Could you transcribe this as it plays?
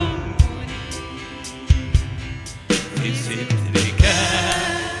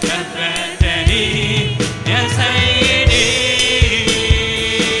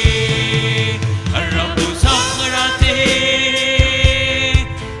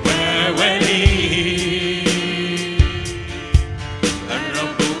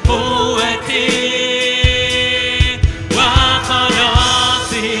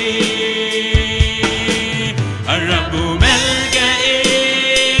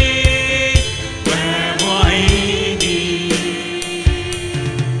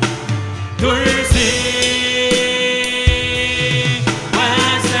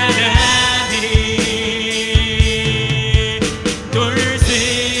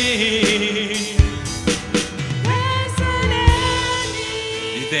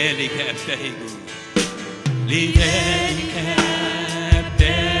لذلك أبتهج، لذلك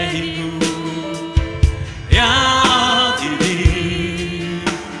أبتهج يا عاطفي،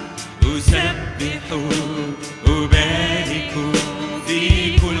 أسبح أبارك في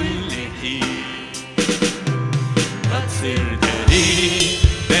كل حين. قد صرت لي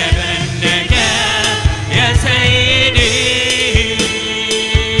باب النجاة يا سيدي،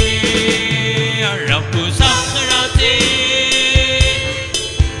 الرب صخرتي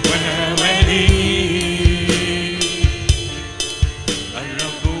وولي،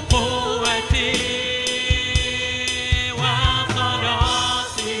 الرب قوتي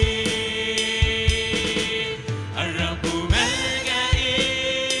وخلاصي، الرب ملجئي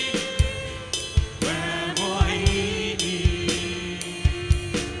ومعيني،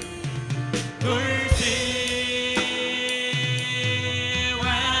 ترسي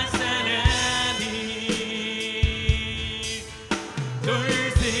وسلامي،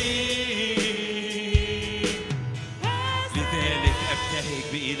 ترسي. لذلك أبتهج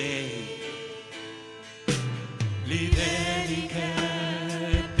بإلهي، لذلك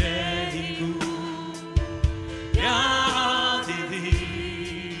أبتهج يا عاطفي،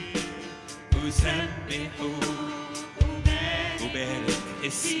 أسبح أبارك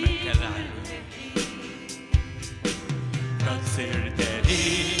اسمك العلي. قد صرت لي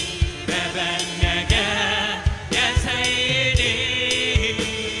باب النجاة يا سيدي،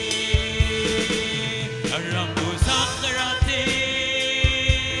 الرب صخرتي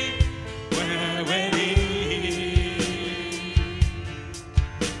وولي،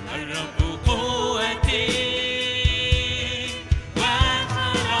 الرب قوتي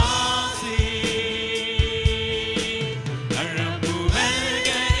وخلاصي، الرب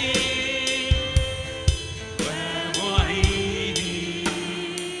ملجئي ومعيني،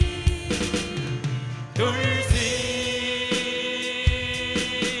 ترسي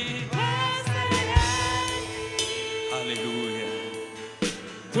هللويا،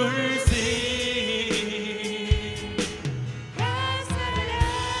 ترسي.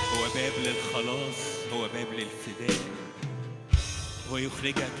 هو باب للخلاص، هو باب للفداء، هو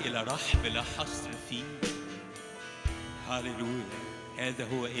يخرجك إلى رحب لا حصر فيه. هللويا، هذا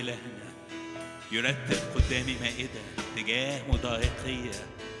هو إلهنا، يرتب قدامي مائدة تجاه مضايقية،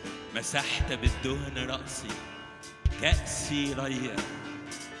 مسحت بالدهن رأسي، كأسي ريا.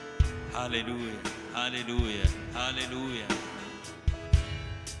 هللويا هللويا هللويا.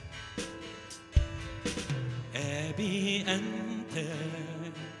 أبي أنت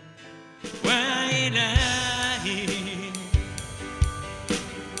وإلهي،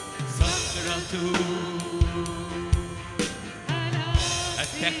 صخرة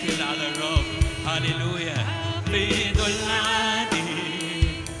أتكل على الرب. هللويا، قيد العدل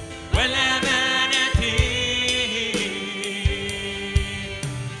والأمانة،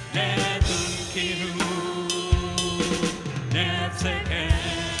 لا تنكر نفسك،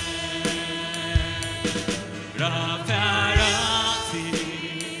 رافع رأسي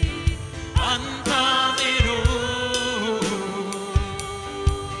أنتظر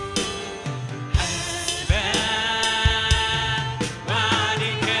حسب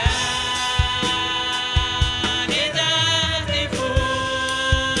وعدك، لتهتف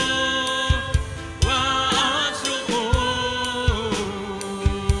وأصرخ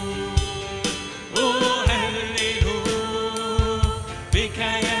أهلل بك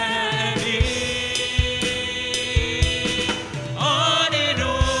يا أبي، أعلن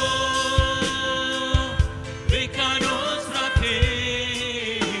بك نصرتي،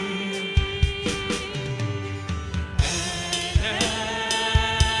 أنت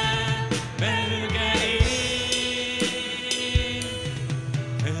ملجئي،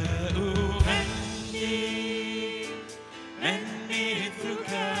 فأغني من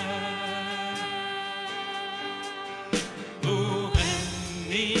مثلك،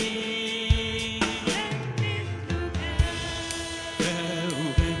 أغني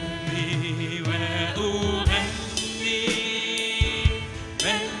فأغني وأغني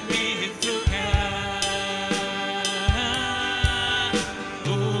من مثلك،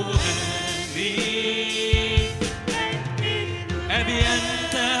 أغني. أبي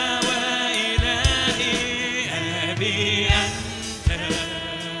أنت وإلهي، أبي أنت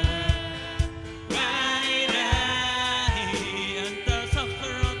وإلهي، أنت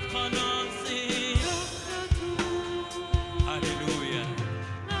صخرة خلاصي. هللويا،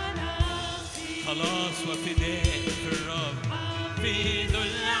 خلاص وفداء في الرب، في ذو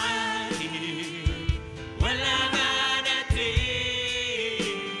العهد والأمانة،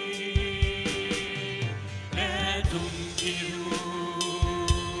 لا تنكر.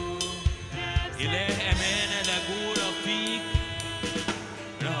 إله أمانة لا جور فيك،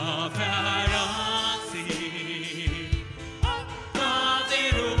 رافع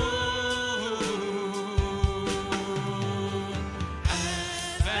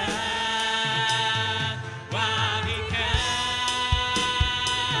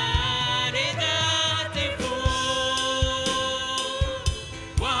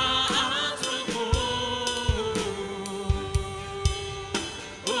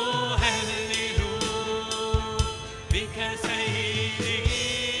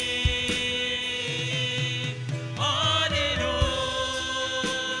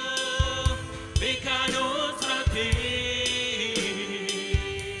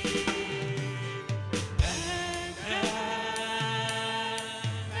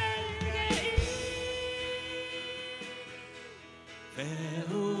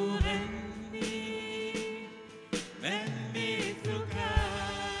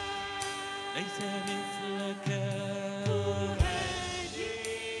مثلك،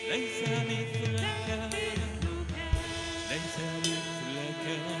 ليس مثلك، ليس مثلك،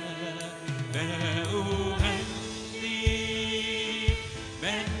 فأغني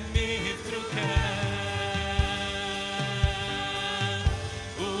من مثلك،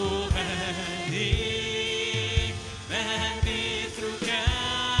 أغني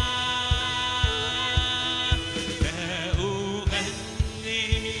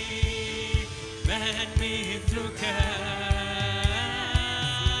من مثلك،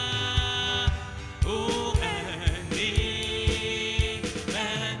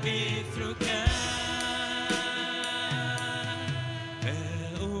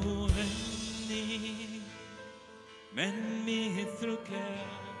 فأغني من مثلك، من مثلك،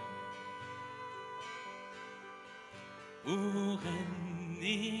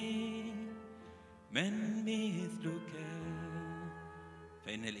 أغني من مثلك.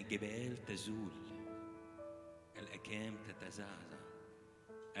 فإن الجبال تزول، الأكام تتزعزع،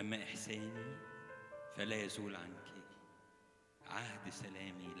 أما إحساني فلا يزول عنك، عهد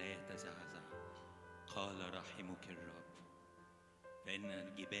سلامي لا يتزعزع، قال رحمك الرب. فإن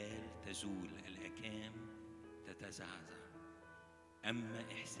الجبال تزول، الأكام تتزعزع، أما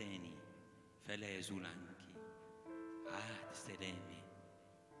إحساني فلا يزول عنك، عهد سلامي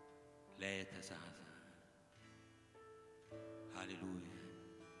لا يتزعزع. هللويا.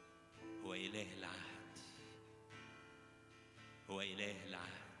 هو إله العهد، هو إله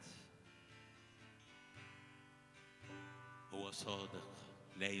العهد، هو صادق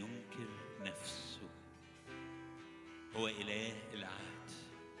لا ينكر نفسه، هو إله العهد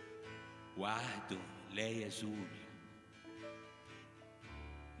وعهده لا يزول،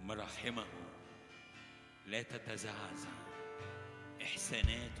 مراحمه لا تتزعزع،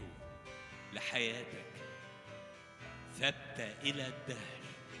 إحساناته لحياتك ثابتة إلى الدهر.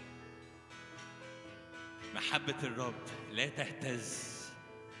 محبة الرب لا تهتز،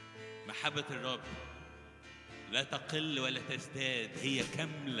 محبة الرب لا تقل ولا تزداد، هي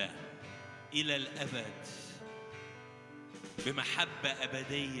كاملة إلى الأبد. بمحبة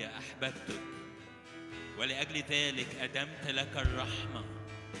أبدية أحببتك، ولأجل ذلك أدمت لك الرحمة.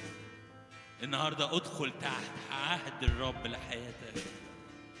 النهاردة أدخل تحت عهد الرب لحياتك،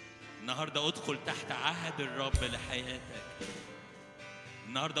 النهاردة أدخل تحت عهد الرب لحياتك،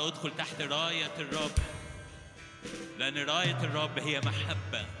 النهاردة أدخل تحت راية الرب، لأن راية الرب هي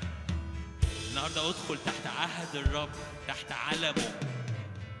محبة. النهاردة أدخل تحت عهد الرب، تحت علمه،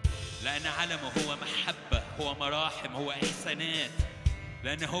 لأن علمه هو محبة، هو مراحم، هو إحسانات،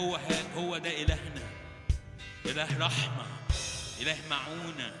 لأن هو ده إلهنا، إله رحمة، إله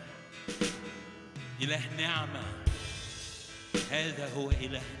معونة، إله نعمة. هذا هو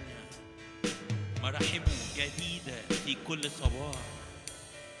إلهنا، مراحمه جديدة في كل صباح،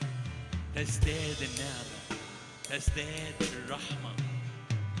 تزداد النعمة، تزداد الرحمة.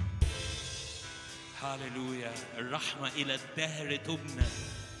 هاليلويا. الرحمة إلى الدهر تبنى،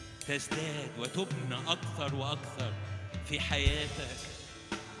 تزداد وتبنى أكثر وأكثر في حياتك.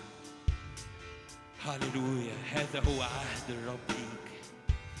 هاليلويا. هذا هو عهد الرب ليك،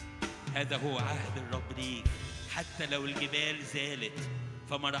 هذا هو عهد الرب ليك. حتى لو الجبال زالت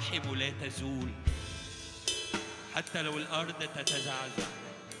فمراحمه لا تزول، حتى لو الأرض تتزعزع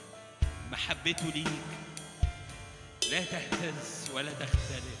محبته ليك لا تهتز ولا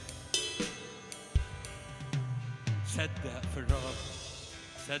تختلف. صدق في الرب،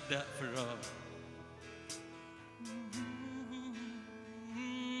 صدق في الرب.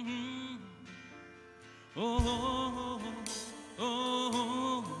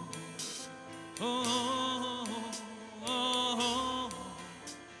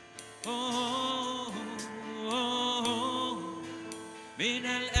 من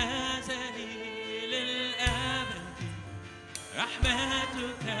الأزل للأبد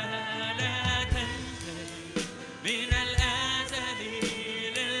رحمتك لا تنتهي، من الأزل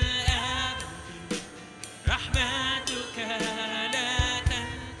للأبد رحمتك لا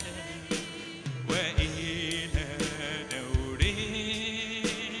تنتهي، وإلى دور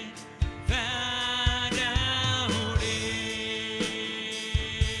فدور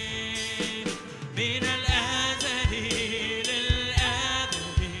من الأزل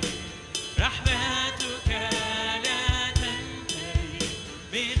للأبد رحمتك لا تنتهي،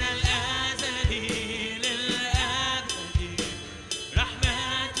 من الأزل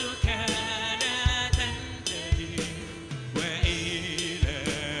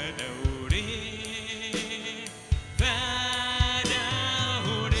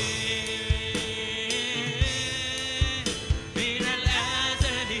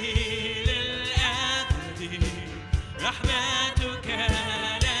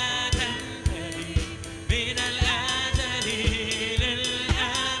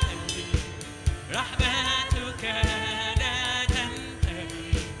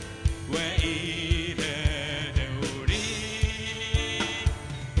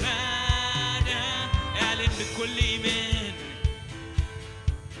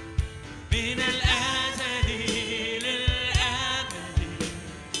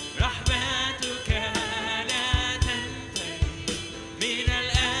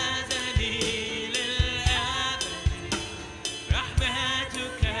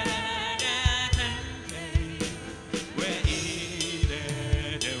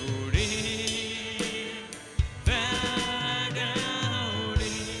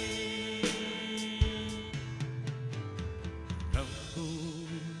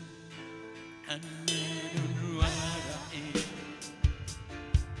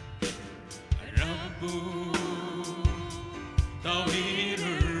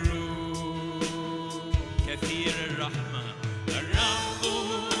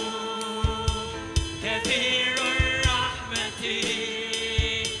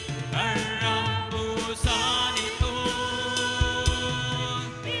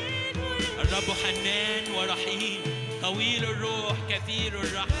الرب حنان ورحيم، طويل الروح كثير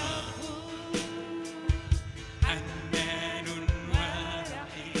الرحمة. حنان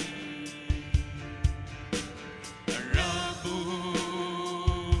ورحيم الرب،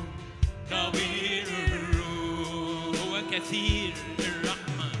 طويل الروح، هو كثير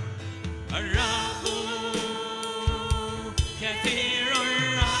الرحمة. الرب كثير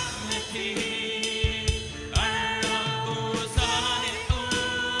الرحمة، الرب صالح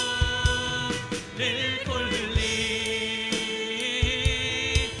للكل،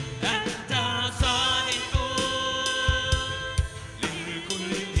 أنت صالح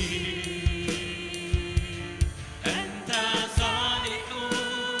للكل، أنت صالح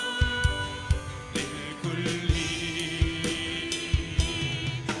للكل،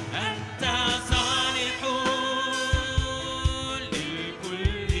 أنت صالح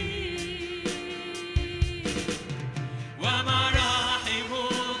للكل،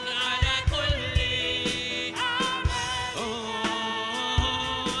 ومراحمك على كل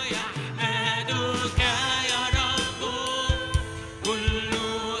يحمدك يا رب كل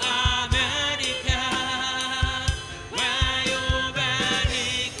أعمالك، ويباركك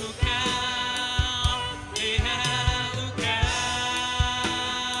إلهك،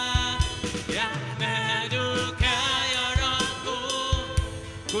 يحمدك يا رب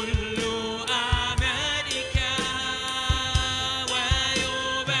كل أعمالك،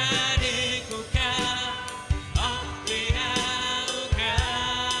 ويباركك أقوياؤك،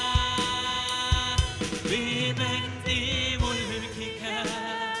 بمجد ملكك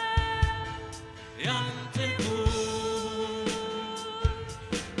ينطقون،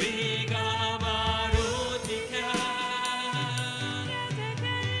 بجبروتك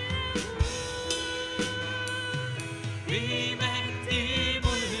بمجد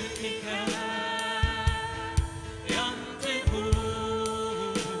ملكك ينطقون،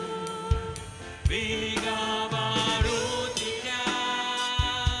 بجبروتك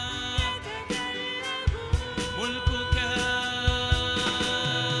ملكك،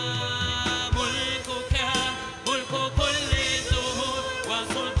 ملكك ملك كل الدهور،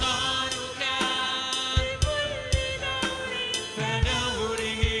 وسلطانك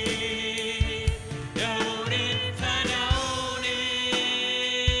فنوره، دور فنور،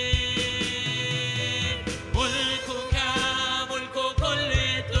 ملكك ملك كل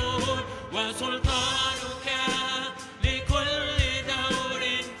الدهور، وسلطانك لكل دور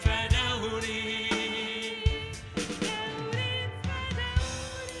فنور،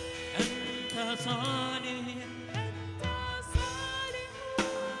 أنت صالح،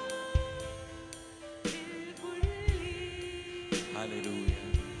 هللويا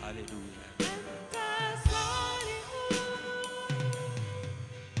هللويا.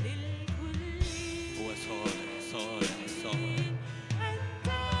 هو صالح صالح صالح،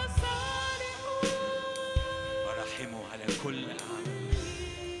 ورحمه على كل أعمال،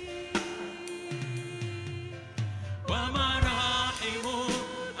 ومراحمه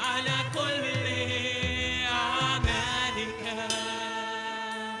على كل أعمالك،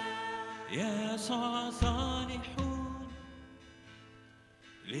 يسوع صالح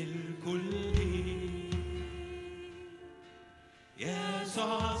للكل،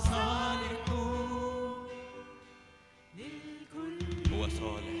 يسوع صالح للكل، هو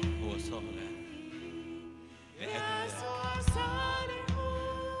صالح هو صالح، لأجل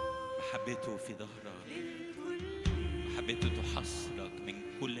محبته في ظهرك، محبته تحصرك من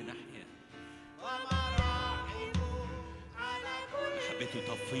كل ناحية، محبته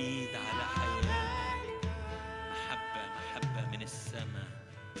تفيض على حياتك، محبة محبة من السماء،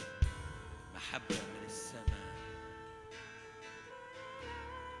 محبة من السماء.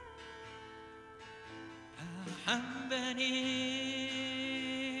 أحبني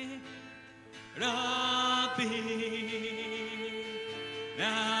ربي،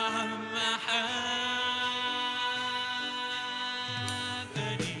 نعم أحبني،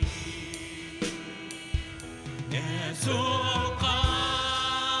 يسوع قد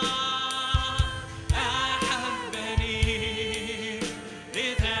أحبني،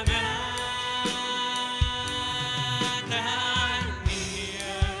 لذا مات عني،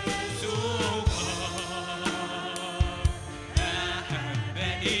 يسوع قد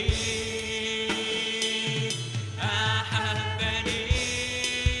أحبني، أحبني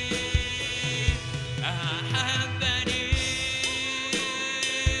أحبني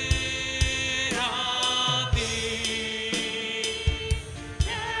ربي،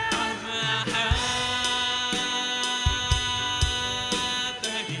 نعم أحبني،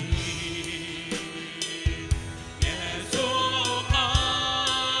 يسوع قد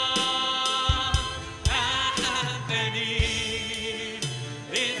أحبني،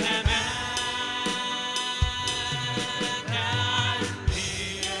 لذا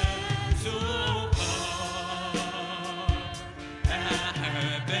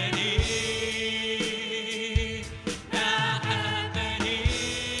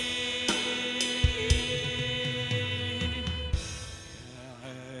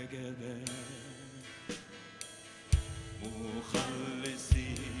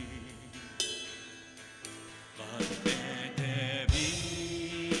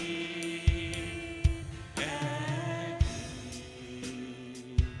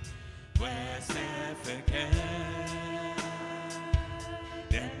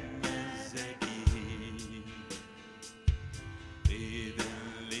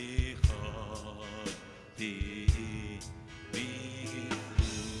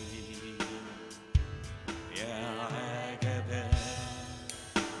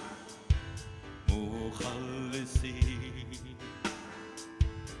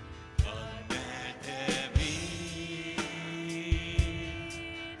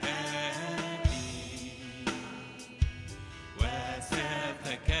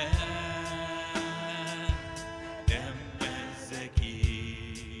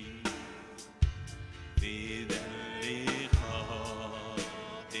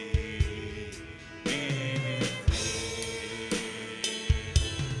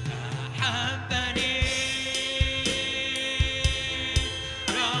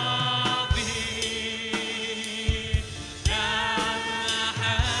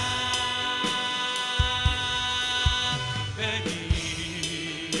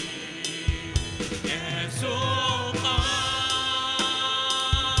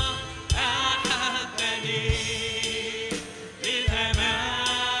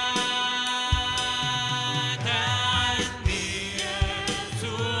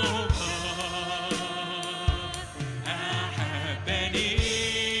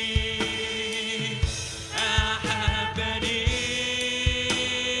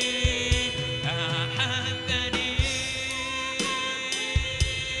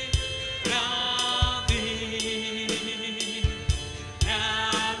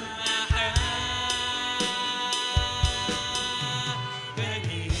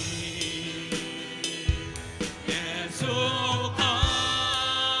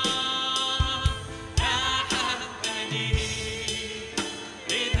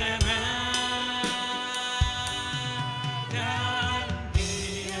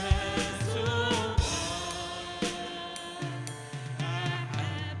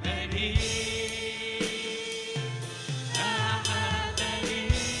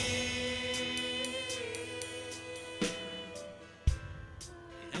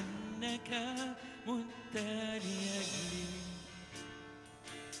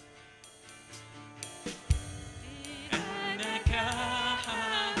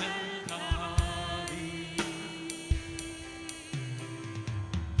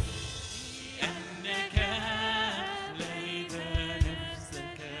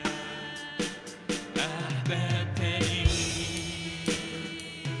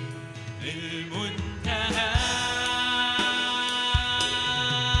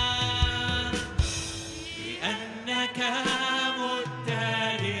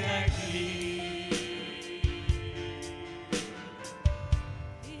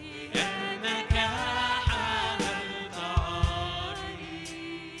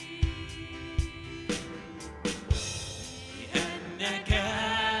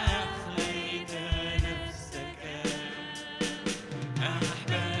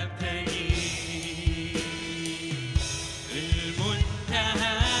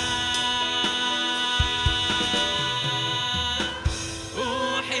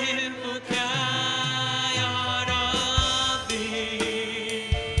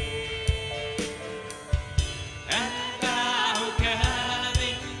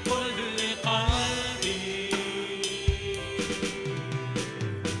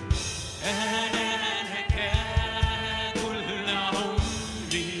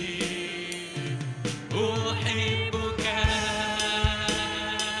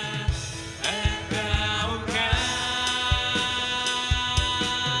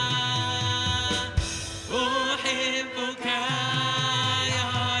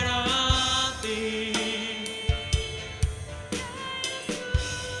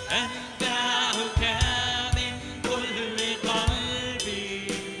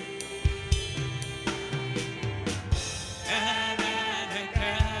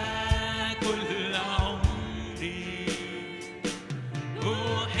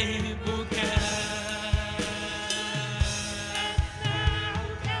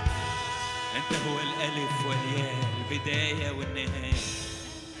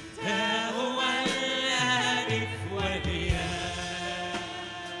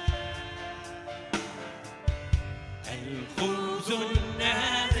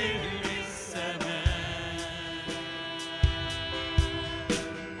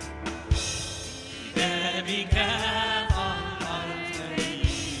بك طهرتني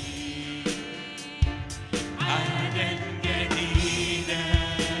عهدا جديدا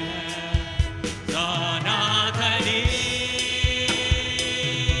صنعتني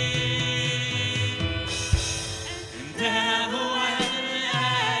أنت هو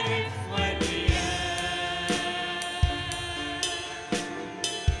الألف والياء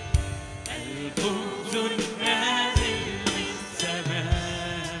الخبز النازل من السماء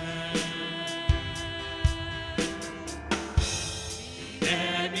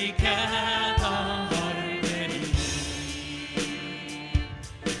بك طهرتني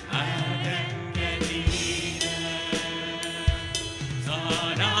عهدا جديدا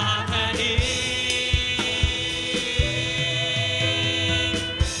صنعتني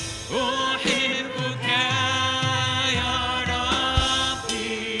أحبك يا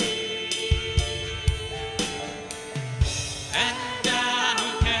ربي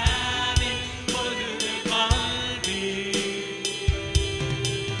أتبعك من كل قلبي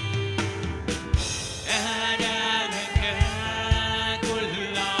أنا لك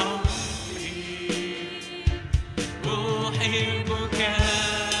كل عمري أحبك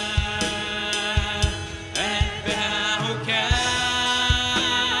أتبعك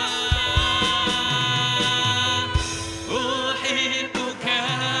أحبك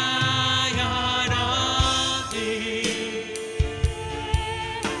يا ربي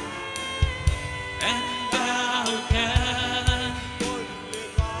أتبعك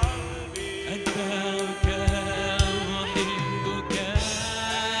أتبعك أحبك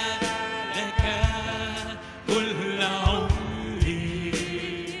لك كل عمري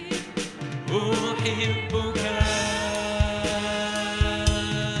أحبك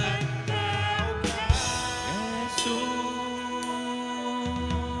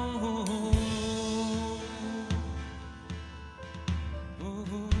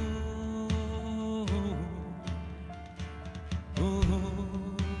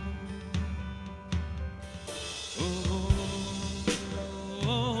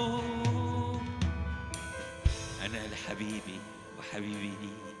أنا لحبيبي وحبيبي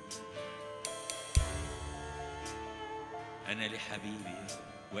لي أنا لحبيبي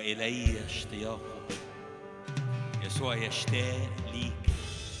وإلي اشتياقه يسوع يشتاق ليك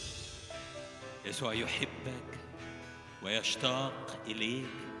يسوع يحبك ويشتاق إليك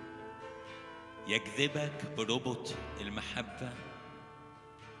يجذبك بربط المحبة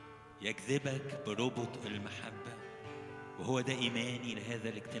يجذبك بربط المحبة وهو ده إيماني لهذا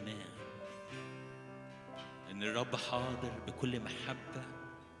الاجتماع إن الرب حاضر بكل محبة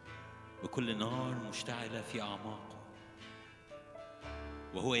بكل نار مشتعلة في أعماقه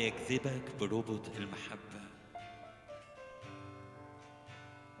وهو يجذبك بربط المحبة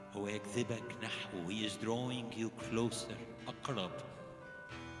هو يجذبك نحوه. He is drawing you closer أقرب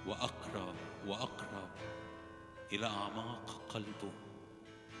وأقرب وأقرب إلى أعماق قلبه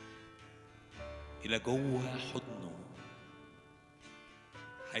إلى جوه حضنه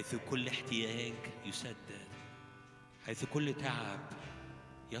حيث كل احتياج يسدد حيث كل تعب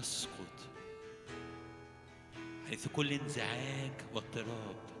يسقط حيث كل انزعاج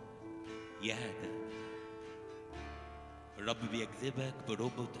واضطراب يهدأ. الرب بيجذبك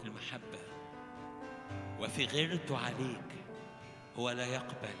بربط المحبة وفي غيرته عليك هو لا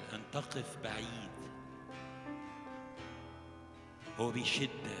يقبل أن تقف بعيد. هو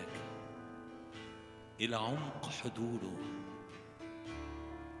بيشدك إلى عمق حضوره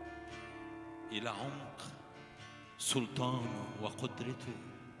إلى عمق سلطانه وقدرته.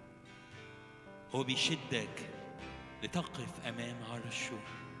 هو بيشدك لتقف أمام عرشه.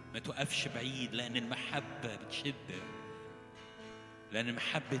 ما تقفش بعيد لأن المحبة بتشدك لأن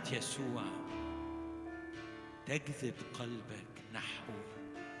محبة يسوع تجذب قلبك نحوه.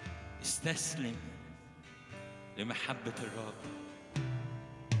 استسلم لمحبة الرب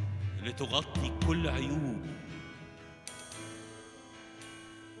اللي تغطي كل عيوب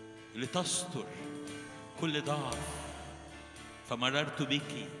اللي تستر كل ضعف. فمررت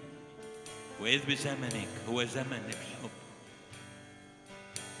بك وإذ بزمنك هو زمن الحب.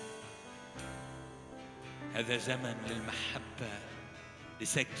 هذا زمن للمحبة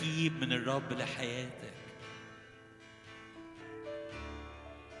لسكيب من الرب لحياتك.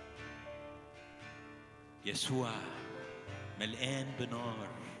 يسوع ملآن بنار،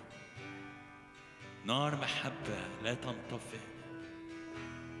 نار محبة لا تنطفئ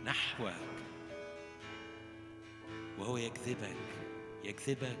نحوك، وهو يجذبك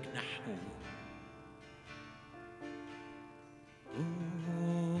نحوه.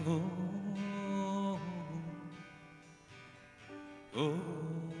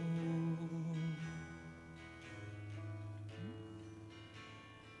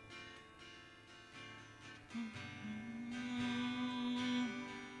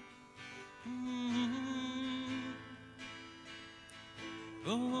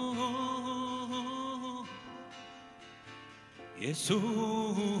 يسوع يسوع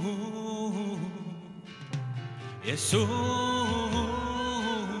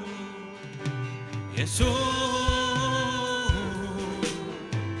يسوع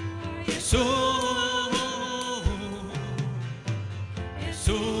يسوع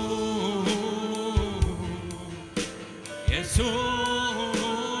يسوع يسوع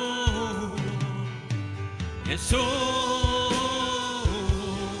يسوع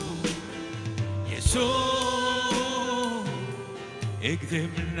يسوع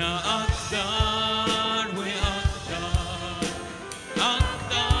اكذبنا أكتر وأكتر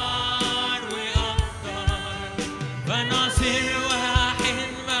أكتر وأكتر فنصير واحد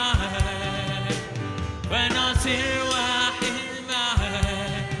معاك فنصير واحد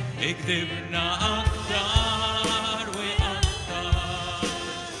معاك اكذبنا أكتر وأكتر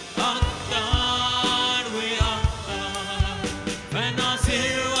أكتر وأكتر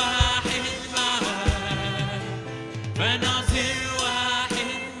فنصير واحد معاك فنصير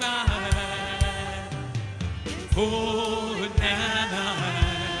خدنا معاك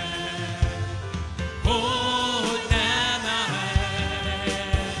خدنا معاك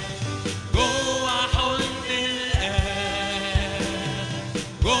جوا حضن الآن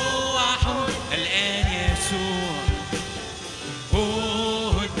جوا حضن الآن يسوع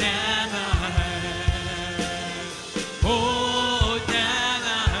خدنا معاك خدنا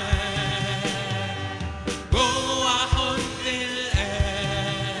معاك جوا حضن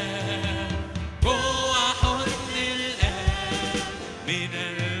الآن جوا حضن من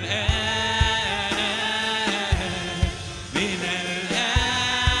الآن من الآن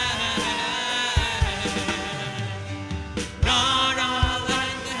نرى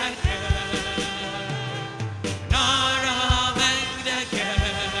وجهك نرى مجدك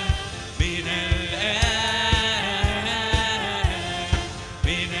من الآن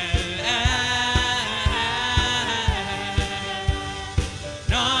من الآن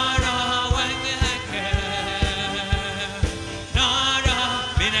نرى وجهك نرى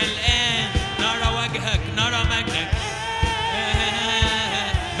من الآن نرى وجهك نرى مجدك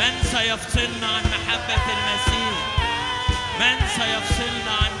من سيفصلنا عن محبة المسيح من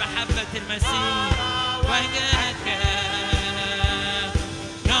سيفصلنا عن محبة المسيح وجهك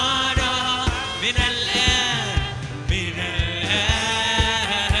نرى من الآن من الآن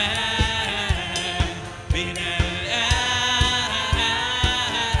من الآن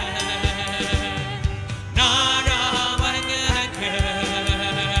نرى وجهك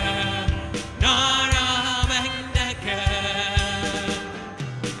نرى مجدك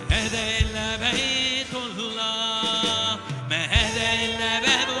هذا إلا بيت الله ما هذا إلا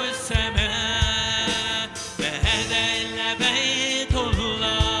باب السماء ما هذا إلا بيت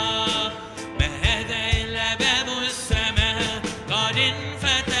الله ما هذا إلا باب السماء قد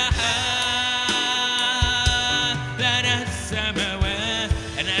انفتح لنا السماوات.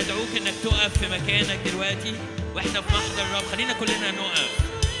 أنا أدعوك إنك تقف في مكانك دلوقتي وإحنا في محضر الرب. خلينا كلنا نقف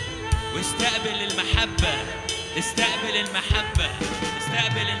واستقبل المحبة استقبل المحبة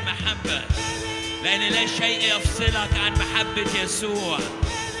استقبل المحبة لأن لا شيء يفصلك عن محبة يسوع.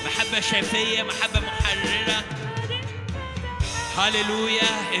 محبة شافية محبة محررة.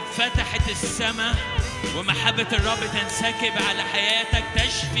 هاليلويا. اتفتحت السماء ومحبة الرب تنسكب على حياتك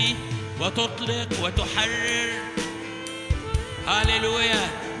تشفي وتطلق وتحرر. هاليلويا.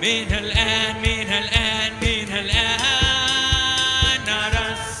 من الآن من الآن من الآن نرى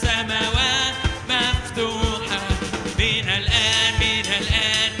السماوات مفتوحة من الآن من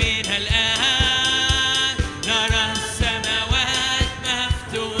الآن من الآن نرى السماوات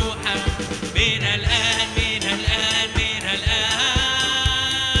مفتوحة من الآن من الآن من الآن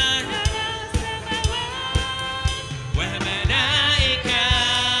وملائكة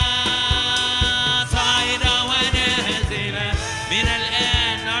صاعدة ونازلة من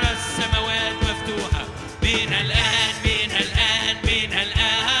الآن نرى السماوات مفتوحة من الآن من الآن من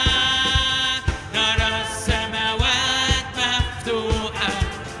الآن نرى السماوات مفتوحة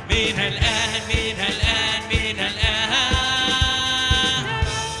من الآن من الآن من الآن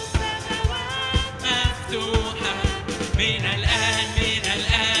مفتوحة من الآن من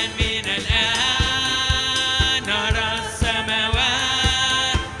الآن من الآن نرى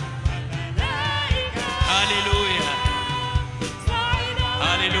السماوات. هاليلويا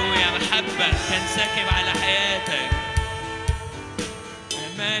هاليلويا. محبة تنسكب على حياتك.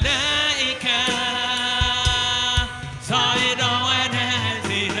 ملائكة صاعدة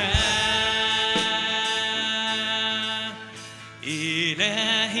ونازلة.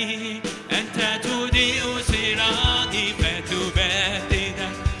 إلهي أنت تضيء صراطي فتبدد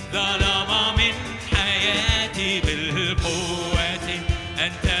ظلام من حياتي بالقوة.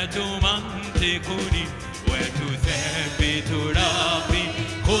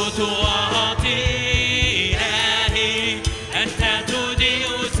 خطواتي إلهي، أنت تضيء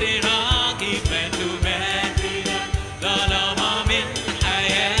صراطي فتبدد ظلام من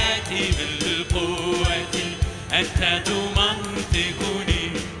حياتي بالقوة، أنت تمنطقني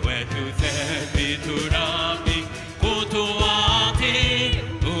وتثبت ربي خطواتي.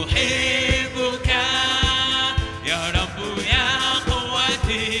 أحبك يا رب يا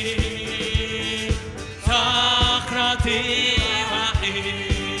قوتي، صخرتي وحصني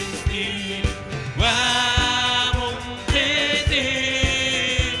ومنقذي،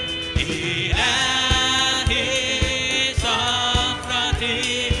 إلهي صخرتي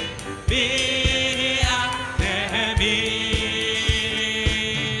به أحتمي،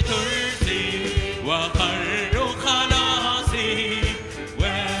 ترسي وقر خلاصي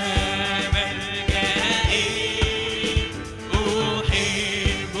وملجئي.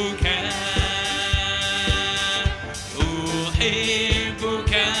 أحبك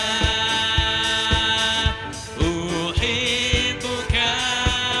أحبك أحبك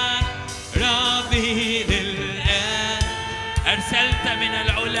ربي للآن. أرسلت من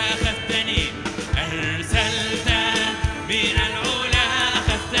العلا أخذتني، أرسلت من العلا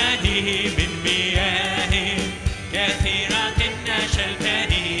أخذتني، من مياه كثيرة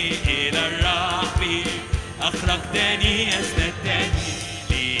نشلتني إلى الرحب، أخرجتني أسندتني،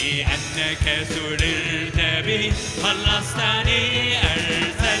 لأنك سررت بي خلصتني.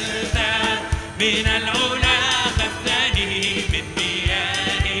 أرسلت من العلا أخذتني، من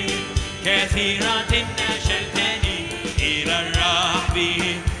مياه كثيرة نشلتني إلى الرحب،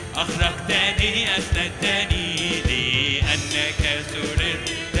 أخرجتني أسندتني، لأنك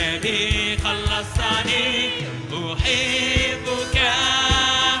سررت بي خلصتني. أحبك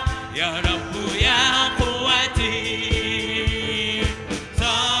يا رب يا قوتي،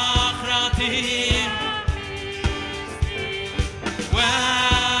 صخرتي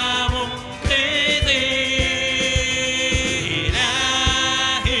ومنقذي،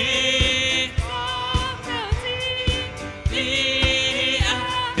 إلهي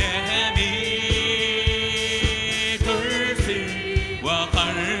لأحتمي، ترسي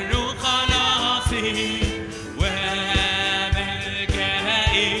وقر خلاصي وملجئي.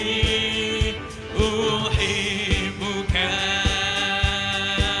 أحبك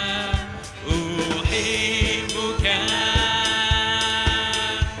أحبك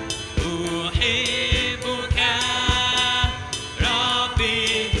أحبك ربي.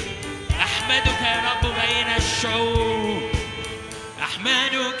 أحمدك يا رب بين الشعوب،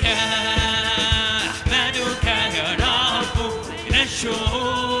 أحمدك أحمدك يا رب بين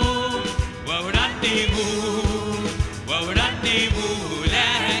الشعوب، وأرنم وأرنم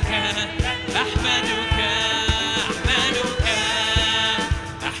لك. أحمدك أحمدك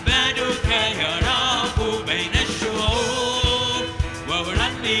أحمدك يا رب بين الشعوب،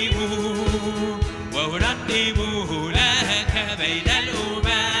 وأرنم وأرنم لك بين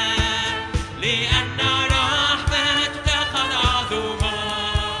الأمم، لأن رحمتك قد عظمت،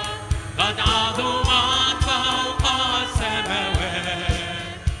 قد عظمت فوق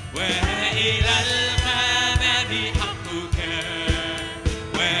السماوات، وإلى الغمام حقك،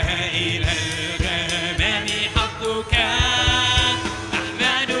 وإلى الغمام حقك.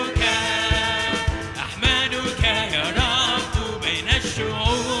 أحمدك أحمدك يا رب بين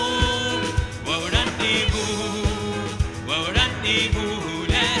الشعوب، وأرنم وأرنم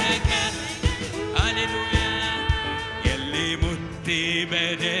لك. هللويا. يلي مت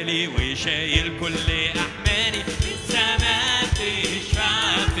بدلي وشايل كل أحمالي، السماء تشفع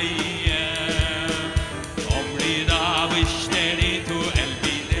فيا. عمري ضاع واشتريته،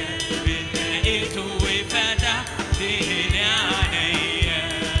 قلبي لقيته وفتحت لي عينيا.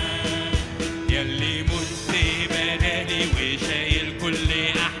 يلي مت بدلي وشايل كل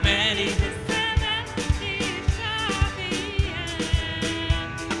أحمالي،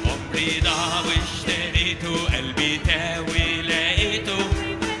 عمري ضاع واشتريته، قلبي تاوي لقيته.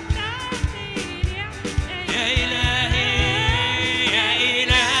 يا إلهي يا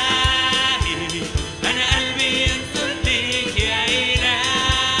إلهي، أنا قلبي ينظر ليك. يا إلهي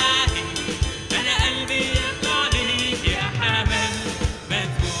أنا قلبي يطلع ليك، يا حمل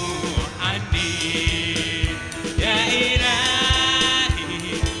مذبوح عني. يا إلهي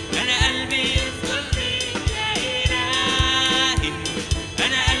أنا قلبي ينظر ليك. يا إلهي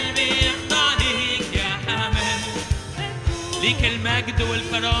أنا قلبي يخضع ليك، يا حمل. ليك المجد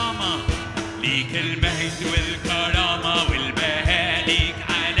والكرامة، ليك المجد والكرامة والبهاء، ليك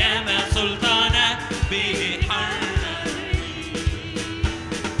علامة سلطانك بيحررني.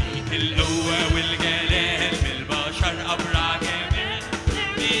 ليك القوة والجلال بالبشر أبرع جمال،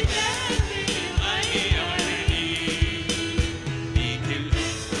 بتغيرني. ليك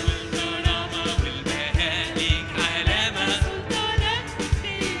القوة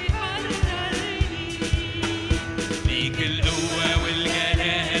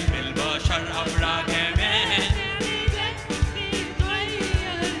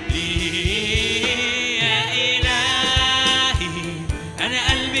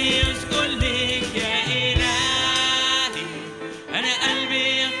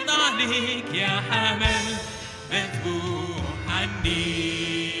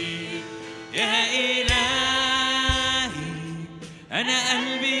يا إلهي، أنا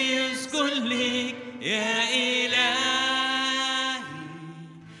قلبي يسكن ليك يا إلهي،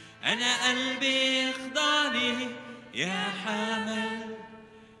 أنا قلبي يخضع ليك يا حمل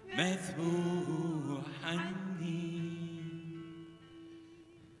مذبوح عني.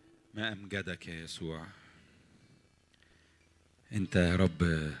 ما أمجدك يا يسوع، أنت يا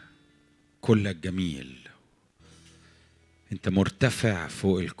رب كلك جميل، أنت مرتفع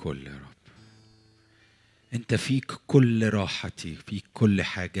فوق الكل يا رب. أنت فيك كل راحتي، فيك كل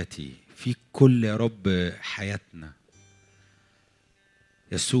حاجتي، فيك كل يا رب حياتنا.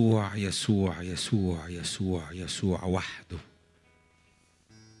 يسوع يسوع يسوع يسوع يسوع وحده،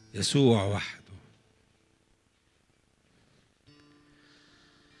 يسوع وحده.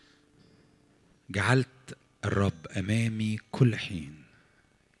 جعلت الرب أمامي كل حين،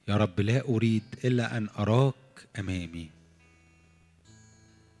 يا رب لا أريد إلا أن أراك أمامي.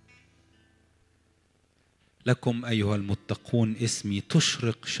 لكم أيها المتقون اسمي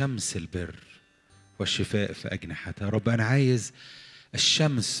تشرق شمس البر والشفاء في أجنحتها. يا رب أنا عايز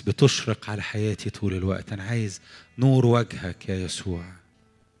الشمس بتشرق على حياتي طول الوقت، أنا عايز نور وجهك يا يسوع.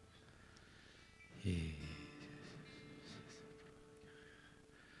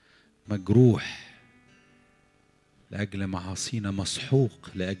 مجروح لأجل معاصينا، مسحوق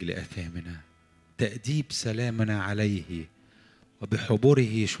لأجل آثامنا، تأديب سلامنا عليه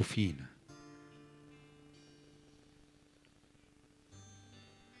وبحبره شفينا.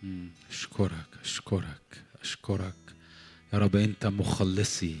 أشكرك أشكرك أشكرك يا رب، أنت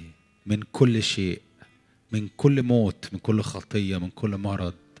مخلصي من كل شيء، من كل موت، من كل خطية، من كل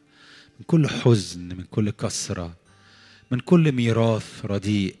مرض، من كل حزن، من كل كسرة، من كل ميراث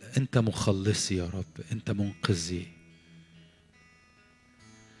رديء. أنت مخلصي يا رب، أنت منقذي.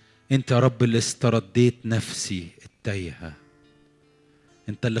 أنت يا رب اللي استرديت نفسي التايهة،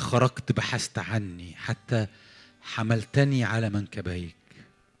 أنت اللي خرجت بحثت عني حتى حملتني على منكبيك.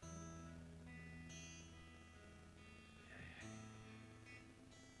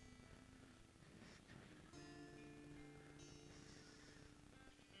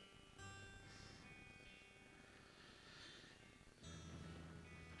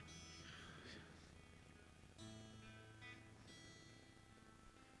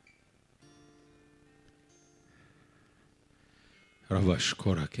 رب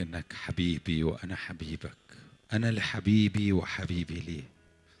أشكرك إنك حبيبي وأنا حبيبك، أنا لحبيبي وحبيبي ليه.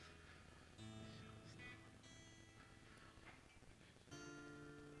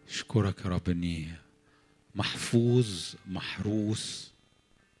 أشكرك يا رب إني محفوظ، محروس،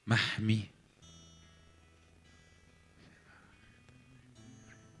 محمي.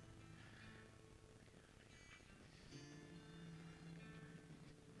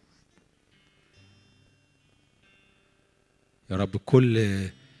 يا رب كل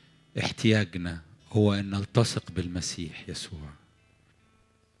احتياجنا هو أن نلتصق بالمسيح يسوع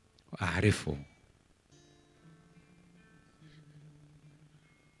وأعرفه.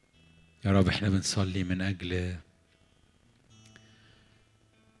 يا رب احنا بنصلي من أجل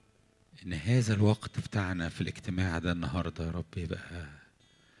إن هذا الوقت بتاعنا في الاجتماع ده النهاردة يا رب يبقى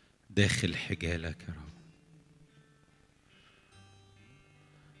داخل حجالك يا رب.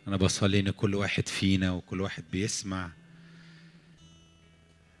 أنا بصلي إن كل واحد فينا وكل واحد بيسمع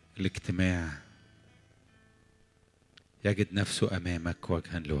الاجتماع يجد نفسه أمامك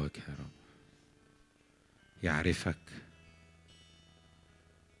وجها لوجه يا رب، يعرفك،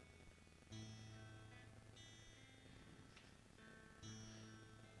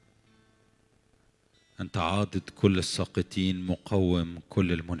 أنت عاضد كل الساقطين، مقوم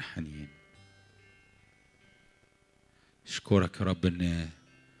كل المنحنين. أشكرك يا رب إن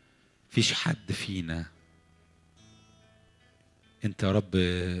فيش حد فينا أنت يا رب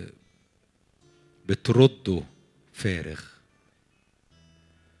بترده فارغ.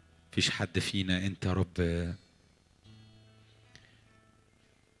 فيش حد فينا أنت يا رب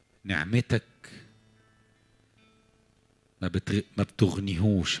نعمتك ما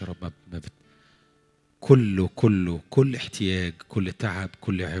بتغنيهوش يا رب. كل احتياج، كل تعب،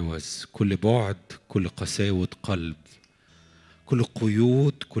 كل عوز، كل بعد، كل قساوة قلب، كل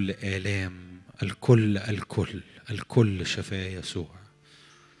قيود، كل آلام، الكل شفاه يسوع،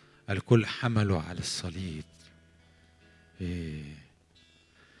 الكل حمله على الصليب.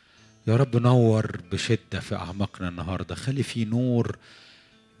 يا رب نور بشدة في أعماقنا النهاردة، خلي في نور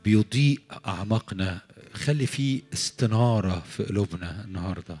بيضيء أعماقنا، خلي في استنارة في قلوبنا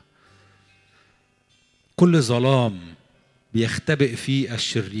النهاردة. كل ظلام بيختبئ فيه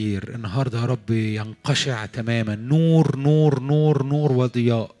الشرير النهاردة يا رب ينقشع تماما، نور نور نور نور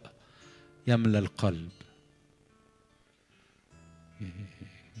وضياء يملى القلب.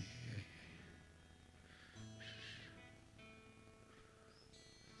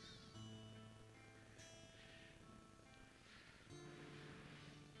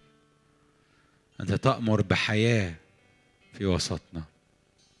 أنت تأمر بحياة في وسطنا،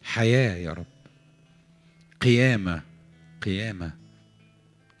 حياة يا رب، قيامة قيامة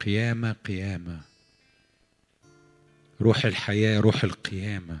قيامة قيامة، روح الحياة روح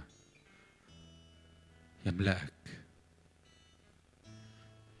القيامة يملأك.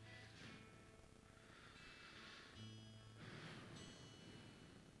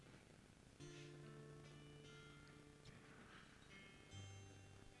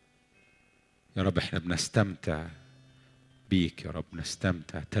 يا رب احنا بنستمتع بيك يا رب،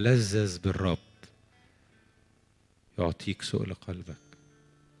 نستمتع، تلذذ بالرب، يعطيك سؤل قلبك،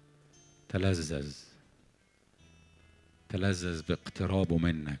 تلذذ تلذذ باقترابه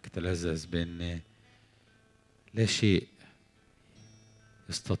منك، تلذذ بأن لا شيء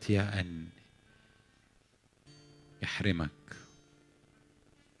يستطيع أن يحرمك،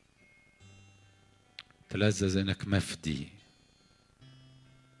 تلذذ أنك مفدي،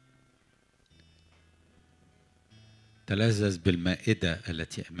 تلذذ بالمائدة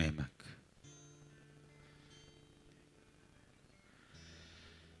التي أمامك.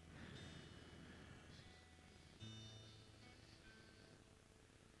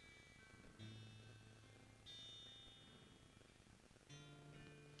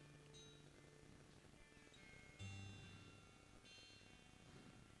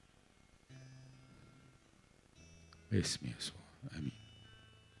 باسم يسوع آمين.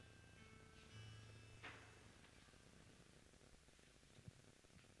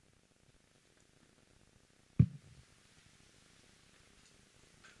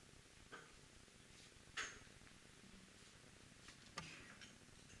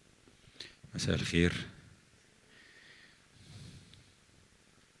 مساء الخير.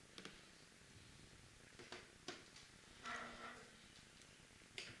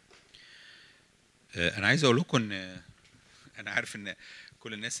 أنا عايز أقول لكم إن أنا عارف إن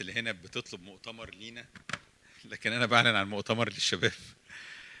كل الناس اللي هنا بتطلب مؤتمر لينا، لكن أنا بعلن عن مؤتمر للشباب.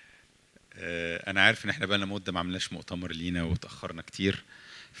 أنا عارف إن إحنا بقالنا مدة ما عملناش مؤتمر لينا وتأخرنا كتير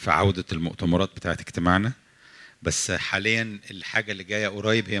في عودة المؤتمرات بتاعت اجتماعنا، بس حاليا الحاجة اللي جاية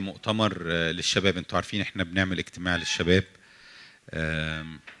قريب هي مؤتمر للشباب. انتوا عارفين احنا بنعمل اجتماع للشباب،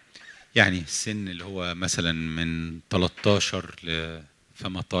 يعني السن اللي هو مثلا من 13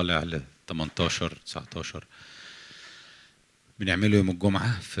 فما طالع ل 18 19، بنعمله يوم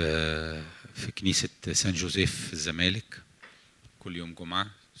الجمعة في كنيسة سان جوزيف في الزمالك، كل يوم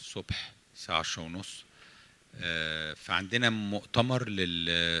جمعة الصبح الساعة 10:30. فعندنا مؤتمر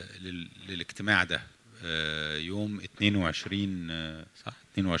للاجتماع ده يوم 22 صح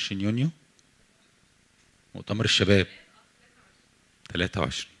 22 يونيو، مؤتمر الشباب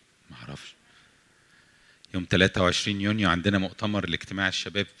 23 ما اعرفش، يوم 23 يونيو عندنا مؤتمر لاجتماع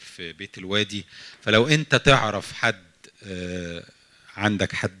الشباب في بيت الوادي. فلو انت تعرف حد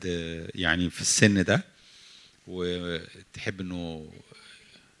عندك حد يعني في السن ده وتحب انه،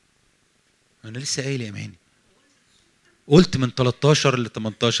 انا لسه قايل يا ماني قلت من 13 ل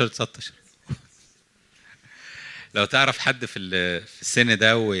 18 19، لو تعرف حد في السن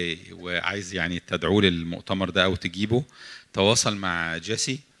ده وعايز يعني تدعوه للمؤتمر ده او تجيبه، تواصل مع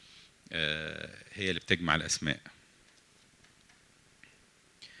جيسي، هي اللي بتجمع الاسماء.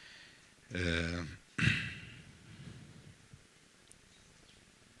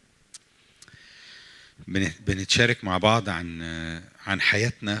 بنتشارك مع بعض عن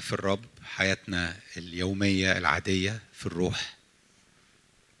حياتنا في الرب، حياتنا اليومية العادية في الروح.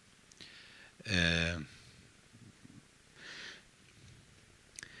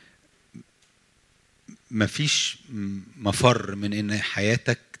 مفيش مفر من ان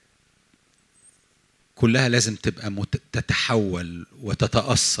حياتك كلها لازم تبقى تتحول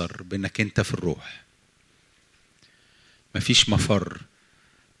وتتأثر بانك انت في الروح. مفيش مفر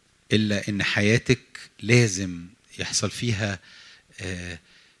الا ان حياتك لازم يحصل فيها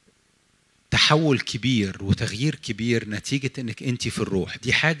تحول كبير وتغيير كبير نتيجة انك انت في الروح.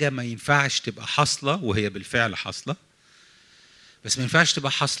 دي حاجة ما ينفعش تبقى حاصلة، وهي بالفعل حاصلة، بس ما ينفعش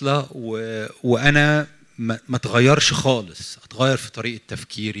تبقى حاصلة وانا ما اتغيرش خالص. اتغير في طريقة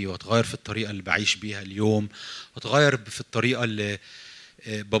تفكيري، واتغير في الطريقة اللي بعيش بيها اليوم، واتغير في الطريقة اللي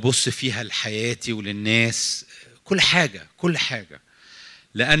ببص فيها لحياتي وللناس، كل حاجة كل حاجة،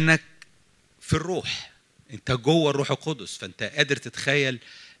 لأنك في الروح، انت جوه الروح القدس. فانت قادر تتخيل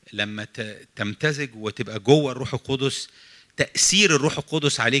لما تمتزج وتبقى جوه الروح القدس تأثير الروح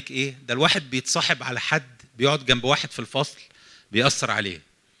القدس عليك ايه؟ ده الواحد بيتصاحب على حد، بيقعد جنب واحد في الفصل بيأثر عليه،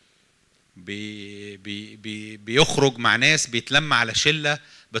 بيخرج مع ناس، بيتلم على شلة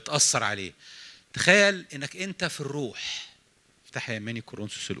بتأثر عليه. تخيل انك انت في الروح. افتح يا ماني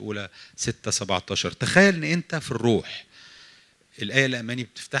كورنثوس الأولى 6:17. تخيل ان انت في الروح، الآية الأماني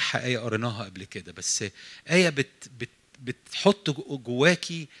بتفتحها آية قريناها قبل كده، بس آية بتحط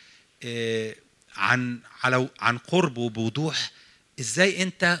جواكي عن قرب وبوضوح ازاي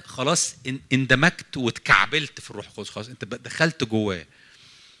انت خلاص اندمجت واتكعبلت في الروح القدس، خلاص انت دخلت جواه.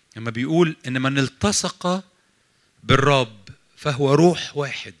 لما بيقول ان من التصق بالرب فهو روح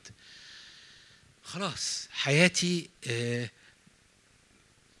واحد، خلاص حياتي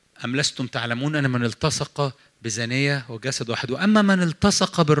أم لستم تعلمون أن من التصق بزانية وجسد واحد، وأما من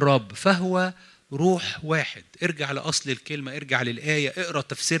التصق بالرب فهو روح واحد. ارجع لأصل الكلمة، ارجع للآية، اقرأ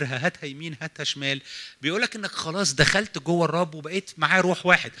تفسيرها، هاتها يمين هاتها شمال. بيقولك انك خلاص دخلت جوه الرب وبقيت معاه روح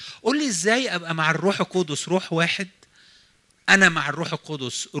واحد. قول لي ازاي ابقى مع الروح القدس روح واحد؟ انا مع الروح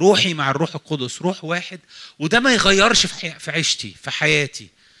القدس، روحي مع الروح القدس روح واحد، وده ما يغيرش في عيشتي في حياتي،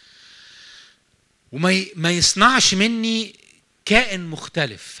 وما يصنعش مني كائن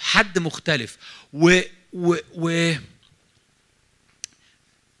مختلف، حد مختلف.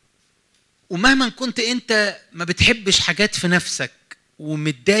 ومهما كنت انت ما بتحبش حاجات في نفسك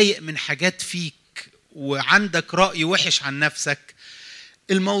ومتضايق من حاجات فيك وعندك رأي وحش عن نفسك،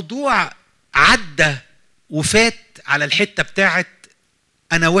 الموضوع عدى وفات على الحتة بتاعت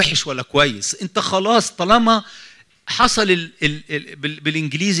انا وحش ولا كويس. انت خلاص طالما حصل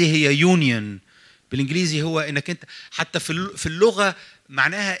بالانجليزي هي يونيون، بالانجليزي هو انك انت حتى في اللغه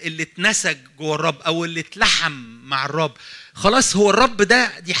معناها اللي اتنسج جوه الرب او اللي اتلحم مع الرب. خلاص هو الرب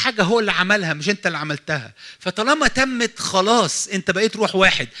ده دي حاجه هو اللي عملها مش انت اللي عملتها. فطالما تمت خلاص انت بقيت روح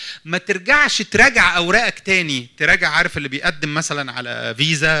واحد. ما ترجعش تراجع اوراقك تاني، تراجع. عارف اللي بيقدم مثلا على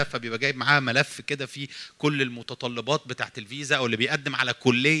فيزا فبيبقى جايب معاه ملف كده فيه كل المتطلبات بتاعت الفيزا، او اللي بيقدم على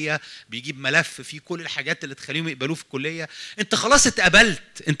كليه بيجيب ملف فيه كل الحاجات اللي تخليهم يقبلوه في الكليه. انت خلاص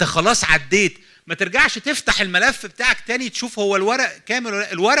اتقبلت، انت خلاص عديت. ما ترجعش تفتح الملف بتاعك تاني تشوف هو الورق كامل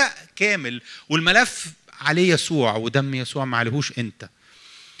ولا. الورق كامل والملف عليه يسوع ودم يسوع ما عليهوش انت.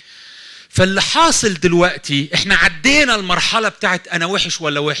 فاللي حاصل دلوقتي احنا عدينا المرحله بتاعت انا وحش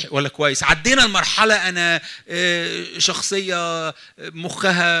ولا كويس. عدينا المرحله انا شخصيه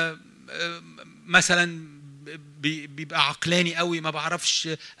مخها مثلا بيبقى عقلاني قوي، ما بعرفش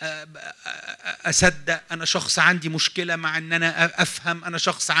اصدق. انا شخص عندي مشكله مع ان انا افهم. انا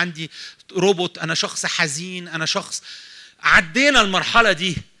شخص عندي روبوت. انا شخص حزين. انا شخص. عدينا المرحله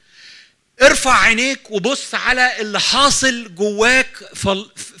دي. ارفع عينيك وبص على اللي حاصل جواك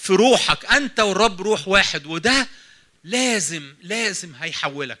في روحك. انت والرب روح واحد، وده لازم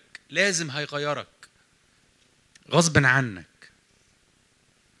هيحولك، لازم هيغيرك غصب عنك.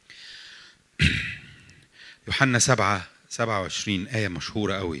 يوحنا 7:27 آية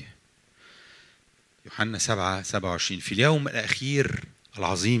مشهورة قوي. يوحنا 7:27 في اليوم الأخير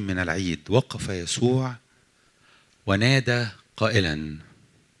العظيم من العيد وقف يسوع ونادى قائلا.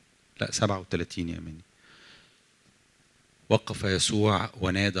 لا 37 يا مني. وقف يسوع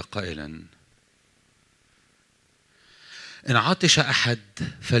ونادى قائلا إن عطش أحد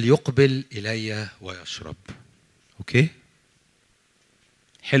فليقبل إلي ويشرب. أوكي؟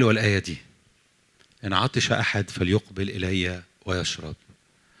 حلوة الآية دي. إن عطش أحد فليقبل إلي ويشرب.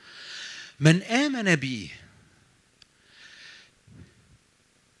 من آمن بي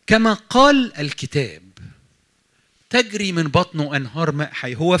كما قال الكتاب تجري من بطنه أنهار ماء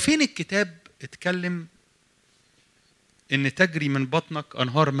حي. هو فين الكتاب اتكلم إن تجري من بطنك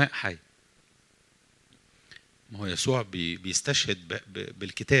أنهار ماء حي؟ ما هو يسوع بيستشهد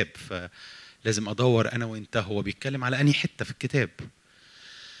بالكتاب، فلازم أدور أنا وإنت هو بيتكلم على أنهي حتة في الكتاب.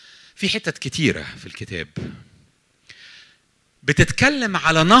 في حتت كتيرة في الكتاب بتتكلم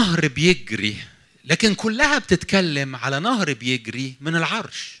على نهر بيجري، لكن كلها بتتكلم على نهر بيجري من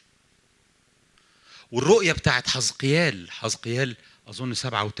العرش. والرؤية بتاعت حزقيال أظن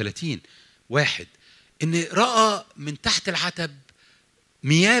 37:1 إن رأى من تحت العتب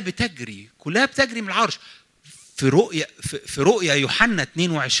مياه بتجري، كلها بتجري من العرش. في رؤية يوحنا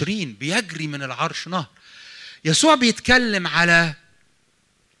 22 بيجري من العرش نهر. يسوع بيتكلم على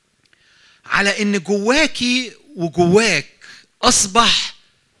إن جواكي وجواك أصبح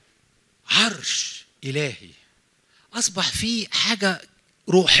عرش إلهي، أصبح فيه حاجة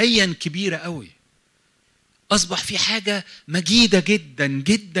روحيا كبيرة قوي، أصبح في حاجة مجيدة جدا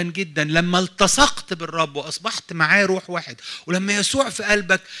جدا جدا لما التصقت بالرب وأصبحت معاه روح واحد. ولما يسوع في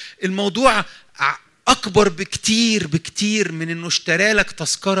قلبك الموضوع أكبر بكتير من إنه اشترى لك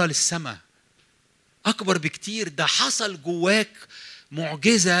تذكرة للسماء. أكبر بكتير، ده حصل جواك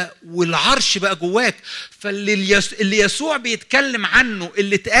معجزة والعرش بقى جواك. فاللي يسوع بيتكلم عنه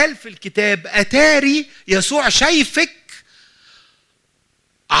اللي اتقال في الكتاب أتاري يسوع شايفك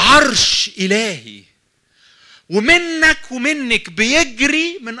عرش إلهي. ومنك ومنك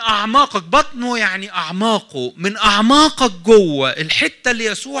بيجري من أعماقك. بطنه يعني أعماقه، من أعماقك جوه الحتة اللي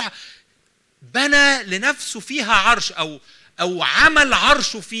يسوع بنى لنفسه فيها عرش أو عمل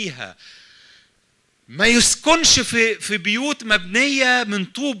عرشه فيها. ما يسكنش في بيوت مبنية من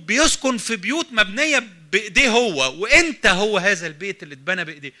طوب، بيسكن في بيوت مبنية بإيديه هو، وإنت هو هذا البيت اللي اتبنى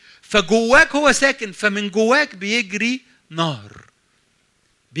بإيديه. فجواك هو ساكن، فمن جواك بيجري نهر،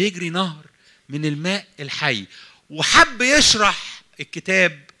 بيجري نهر من الماء الحي. وحب يشرح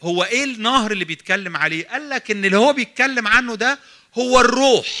الكتاب هو ايه النهر اللي بيتكلم عليه. قال لك ان اللي هو بيتكلم عنه ده هو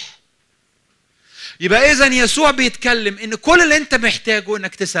الروح. يبقى اذن يسوع بيتكلم ان كل اللي انت محتاجه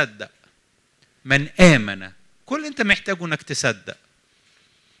انك تصدق. من آمن، كل اللي انت محتاجه انك تصدق.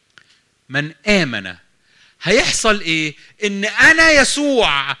 من آمن هيحصل ايه؟ ان انا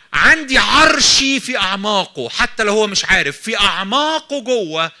يسوع عندي عرشي في اعماقه، حتى لو هو مش عارف، في اعماقه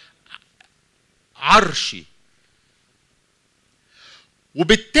جوه عرشي.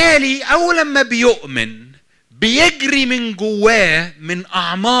 وبالتالي اول لما بيؤمن بيجري من جواه، من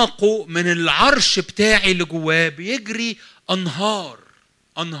اعماقه، من العرش بتاعي اللي جواه بيجري انهار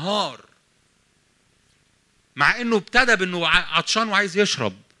انهار. مع انه ابتدى بانه عطشان وعايز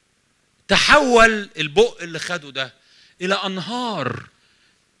يشرب، تحول البق اللي خده ده الى انهار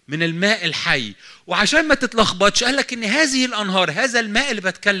من الماء الحي. وعشان ما تتلخبطش قال لك ان هذه الانهار، هذا الماء اللي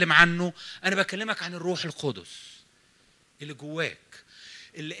بتكلم عنه، انا بكلمك عن الروح القدس اللي جواك،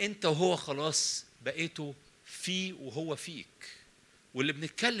 اللي انت وهو خلاص بقيته فيه وهو فيك، واللي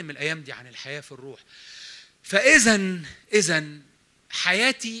بنتكلم الايام دي عن الحياه في الروح. فاذا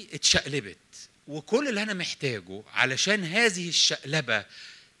حياتي اتشقلبت، وكل اللي انا محتاجه علشان هذه الشقلبه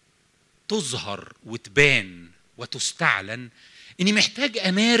تظهر وتبان وتستعلن، اني محتاج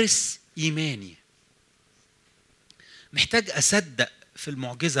امارس ايماني، محتاج اصدق في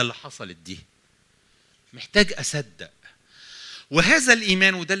المعجزه اللي حصلت دي، محتاج اصدق. وهذا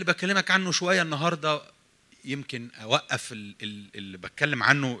الايمان، وده اللي بكلمك عنه شويه النهارده، يمكن اوقف اللي بتكلم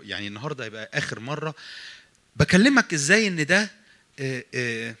عنه، يعني النهارده يبقى اخر مره بكلمك ازاي ان ده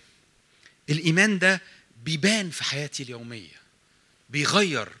الايمان ده بيبان في حياتي اليوميه،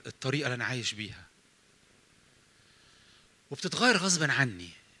 بيغير الطريقه اللي انا عايش بيها، وبتتغير غصبا عني.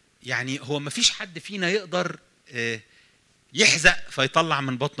 يعني هو ما فيش حد فينا يقدر يحزق فيطلع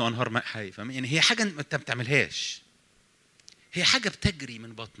من بطنه انهار ماء حي. يعني هي حاجه انت ما بتعملهاش، هي حاجه بتجري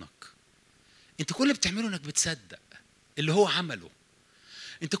من بطنك. انت كل اللي بتعمله انك بتصدق اللي هو عمله.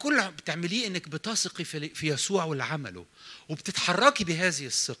 انت كل اللي بتعمليه انك بتثقي في يسوع واللي عمله، وبتتحركي بهذه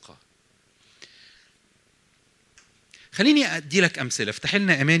الثقه. خليني ادي لك امثله. افتح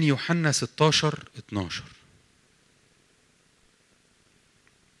لنا اماني يوحنا 16:12.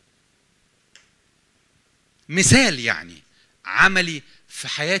 مثال يعني عملي في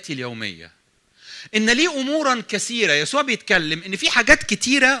حياتي اليوميه. ان لي امورا كثيره. يسوع بيتكلم ان في حاجات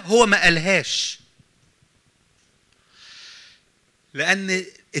كتيره هو ما قالهاش، لان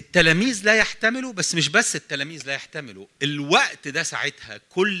التلاميذ لا يحتملوا. بس مش بس التلاميذ لا يحتملوا، الوقت ده ساعتها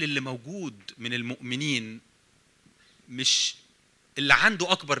كل اللي موجود من المؤمنين مش اللي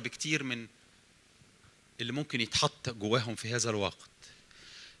عنده اكبر بكتير من اللي ممكن يتحط جواهم في هذا الوقت،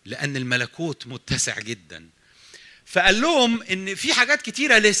 لان الملكوت متسع جدا. فقال لهم ان في حاجات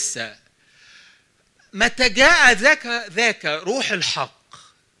كتيره لسه. متى جاء ذاك روح الحق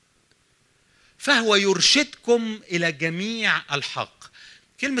فهو يرشدكم الى جميع الحق.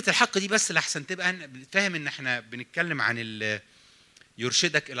 كلمه الحق دي بس لحسن تبقى فاهم ان احنا بنتكلم عن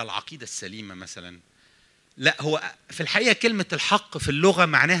يرشدك الى العقيده السليمه مثلا. لا، هو في الحقيقه كلمه الحق في اللغه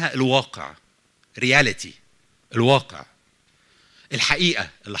معناها الواقع، رياليتي، الواقع، الحقيقه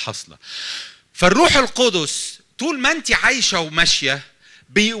اللي حاصله. فالروح القدس طول ما انت عايشه وماشيه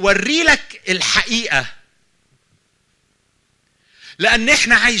بيوري لك الحقيقه، لان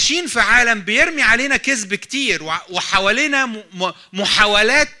احنا عايشين في عالم بيرمي علينا كذب كتير، وحوالينا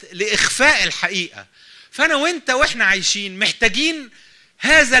محاولات لاخفاء الحقيقه. فانا وانت واحنا عايشين محتاجين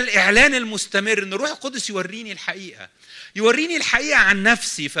هذا الاعلان المستمر، ان الروح القدس يوريني الحقيقه، يوريني الحقيقه عن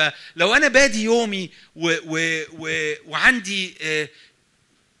نفسي. فلو انا بادي يومي وعندي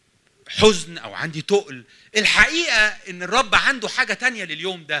حزن او عندي تقل، الحقيقه ان الرب عنده حاجه تانية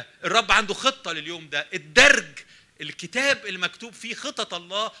لليوم ده، الرب عنده خطه لليوم ده. الدرج، الكتاب المكتوب فيه خطط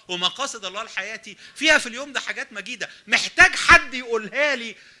الله ومقاصد الله لحياتي، فيها في اليوم ده حاجات مجيده محتاج حد يقولها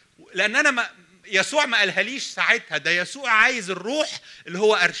لي، لان انا يسوع ما قالها ليش ساعتها. ده يسوع عايز الروح اللي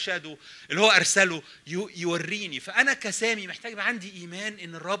هو ارشده، اللي هو ارسله يوريني. فانا كسامي محتاج يبقى عندي ايمان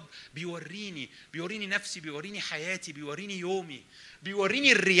ان الرب بيوريني نفسي، بيوريني حياتي، بيوريني يومي،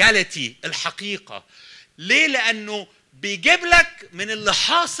 بيوريني الرياليتي، الحقيقه. ليه؟ لانه بيجيب لك من اللي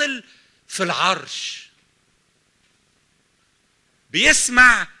حاصل في العرش.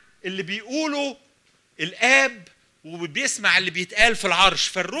 بيسمع اللي بيقوله الآب وبيسمع اللي بيتقال في العرش.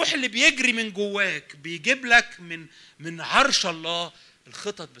 فالروح اللي بيجري من جواك بيجيب لك من عرش الله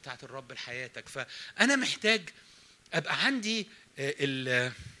الخطط بتاعت الرب لحياتك. فأنا محتاج أبقى عندي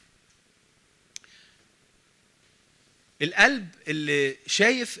القلب اللي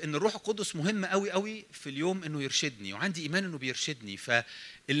شايف ان الروح القدس مهم قوي قوي في اليوم انه يرشدني، وعندي ايمان انه بيرشدني.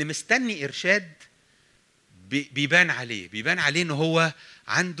 فاللي مستني ارشاد بيبان عليه انه هو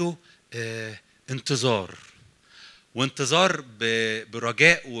عنده انتظار، وانتظار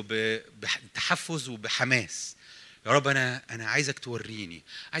برجاء وبتحفز وبحماس. يا رب انا عايزك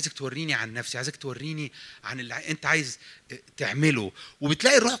توريني عن نفسي، عايزك توريني عن اللي انت عايز تعمله.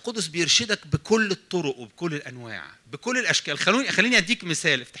 وبتلاقي الروح القدس بيرشدك بكل الطرق وبكل الانواع بكل الاشكال. خليني اديك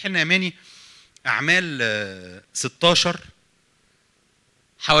مثال. افتح لنا يا ماني اعمال 16.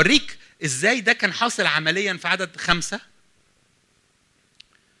 هوريك ازاي ده كان حاصل عمليا في عدد 5.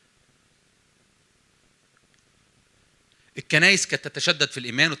 الكنائس كانت تتشدد في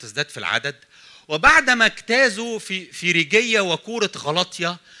الايمان وتزداد في العدد، وبعدما اجتازوا في ريجية وكورة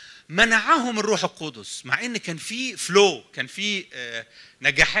غلطية منعهم الروح القدس، مع ان كان في فلو، كان في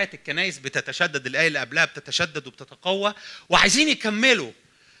نجاحات. الكنائس بتتشدد، الآية اللي قبلها بتتشدد وبتتقوى وعايزين يكملوا.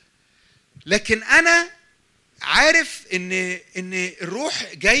 لكن انا عارف ان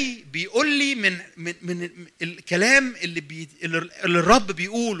الروح جاي بيقول لي من الكلام اللي الرب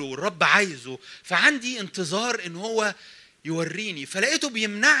بيقوله والرب عايزه. فعندي انتظار ان هو يوريني. فلقيته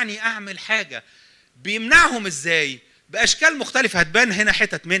بيمنعني اعمل حاجه. بيمنعهم ازاي؟ باشكال مختلفه هتبان هنا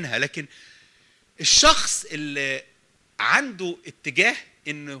حتت منها. لكن الشخص اللي عنده اتجاه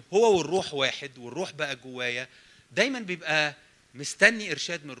ان هو والروح واحد والروح بقى جوايا، دايما بيبقى مستني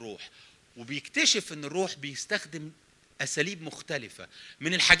ارشاد من الروح، وبيكتشف ان الروح بيستخدم اساليب مختلفه.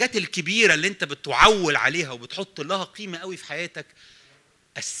 من الحاجات الكبيره اللي انت بتعول عليها وبتحط لها قيمه قوي في حياتك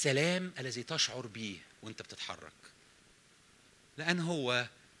السلام الذي تشعر به وانت بتتحرك، لان هو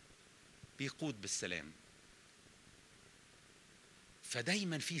بيقود بالسلام.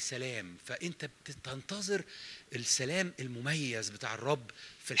 فدايما في سلام، فانت بتنتظر السلام المميز بتاع الرب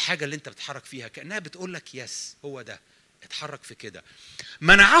في الحاجه اللي انت بتتحرك فيها، كانها بتقول لك يس هو ده، اتحرك في كده.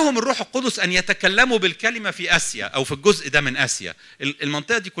 منعهم الروح القدس ان يتكلموا بالكلمه في اسيا، او في الجزء ده من اسيا.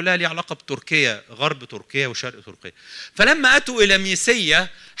 المنطقه دي كلها ليها علاقه بتركيا، غرب تركيا وشرق تركيا. فلما اتوا الى ميسيا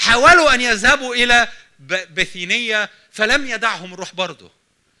حاولوا ان يذهبوا الى بثينيه، فلم يدعهم الروح برضه.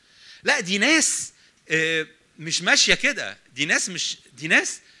 لا، دي ناس مش ماشيه كده، دي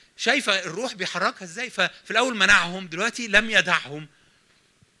ناس شايفه الروح بيحركها ازاي. ففي الاول منعهم، دلوقتي لم يدعهم.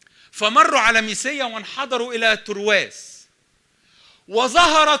 فمروا على ميسيا وانحدروا الى ترواس،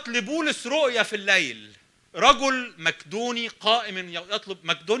 وظهرت لبولس رؤيا في الليل. رجل مقدوني قائم يطلب،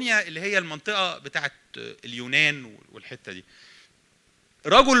 مقدونيا اللي هي المنطقه بتاعت اليونان والحته دي.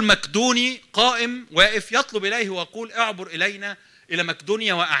 رجل مقدوني قائم واقف يطلب اليه ويقول اعبر الينا الى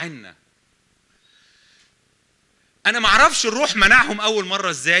مقدونيا واعنا. انا ما اعرفش الروح منعهم اول مره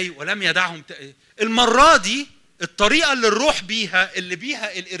ازاي ولم يدعهم. المره دي الطريقه اللي الروح بيها، اللي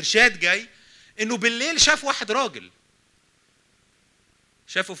بيها الارشاد جاي، انه بالليل شاف واحد راجل،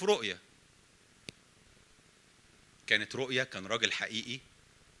 شافه في رؤيه. كانت رؤيه، كان راجل حقيقي.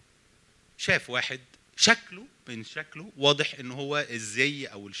 شاف واحد من شكله واضح ان هو الزي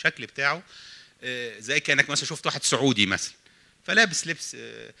او الشكل بتاعه زي كانك مثلا شفت واحد سعودي مثلا فلابس لبس،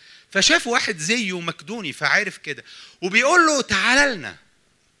 فشاف واحد زيه مقدوني فعارف كده، وبيقول له تعال لنا.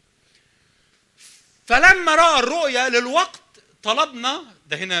 فلما راى الرؤيا للوقت طلبنا،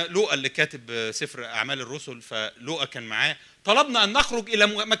 ده هنا لوقا اللي كاتب سفر اعمال الرسل، فلوقا كان معاه، طلبنا ان نخرج الى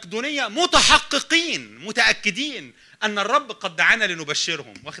مقدونية متحققين متاكدين ان الرب قد دعانا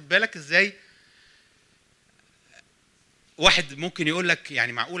لنبشرهم. واخد بالك ازاي؟ واحد ممكن يقول لك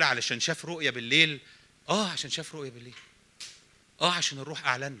يعني معقوله علشان شاف رؤيا بالليل؟ عشان شاف رؤيا بالليل، عشان الروح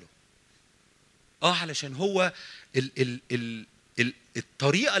اعلن له، علشان هو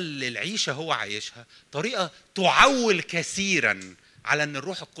الطريقه اللي العيشه هو عايشها طريقه تعول كثيرا على ان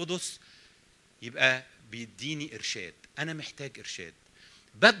الروح القدس يبقى بيديني ارشاد. انا محتاج ارشاد.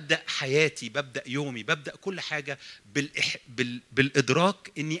 ببدا حياتي، ببدا يومي، ببدا كل حاجه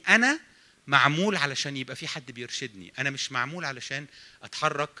بالادراك اني انا معمول علشان يبقى في حد بيرشدني، انا مش معمول علشان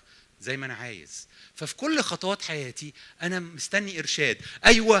اتحرك زي ما انا عايز. ففي كل خطوات حياتي انا مستني ارشاد.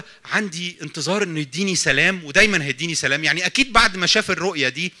 ايوه عندي انتظار انه يديني سلام، ودايما هيديني سلام. يعني اكيد بعد ما شاف الرؤيه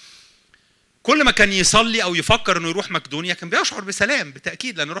دي كل ما كان يصلي او يفكر انه يروح مقدونيا كان بيشعر بسلام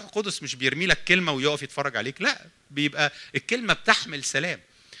بالتاكيد، لان الروح القدس مش بيرمي لك كلمه ويقف يتفرج عليك، لا، بيبقى الكلمه بتحمل سلام.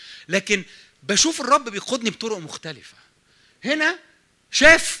 لكن بشوف الرب بيقودني بطرق مختلفه. هنا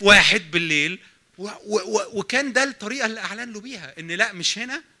شاف واحد بالليل وكان ده الطريقه اللي اعلن له بيها، ان لا مش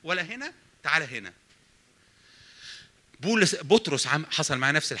هنا ولا هنا، تعالى هنا. بطرس حصل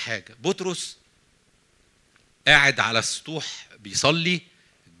معاه نفس الحاجه. بطرس قاعد على السطوح بيصلي،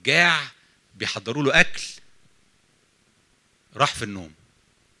 جاع، بيحضروا له اكل، راح في النوم.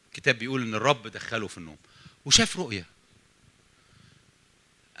 الكتاب بيقول ان الرب دخله في النوم وشاف رؤيه.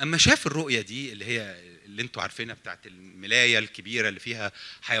 اما شاف الرؤيه دي اللي هي اللي انتوا عارفينها بتاعت الملايه الكبيره اللي فيها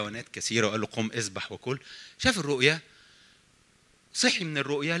حيوانات كثيره، وقال له قم اذبح وكل. شاف الرؤيه، صحي من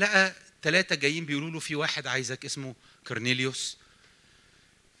الرؤيه، لقى 3 جايين بيقولوا له في واحد عايزك اسمه كورنيليوس.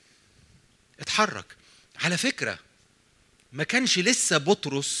 اتحرك. على فكره ما كانش لسه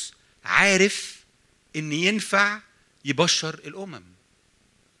بطرس عارف ان ينفع يبشر الامم.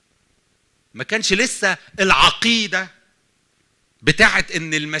 ما كانش لسه العقيده بتاعت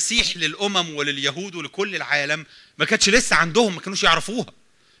ان المسيح للامم ولليهود ولكل العالم ما كانتش لسه عندهم، ما كانوش يعرفوها،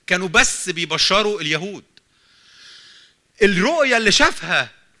 كانوا بس بيبشروا اليهود. الرؤيه اللي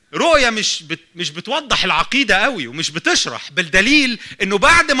شافها رؤيه مش بتوضح العقيده قوي ومش بتشرح، بالدليل انه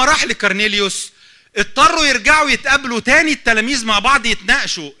بعد ما راح لكورنيليوس اضطروا يرجعوا يتقابلوا تاني التلاميذ مع بعض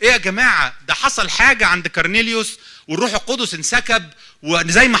يتناقشوا. ايه يا جماعه، ده حصل حاجه عند كورنيليوس والروح القدس انسكب،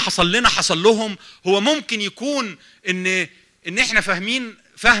 وزي ما حصل لنا حصل لهم. هو ممكن يكون ان احنا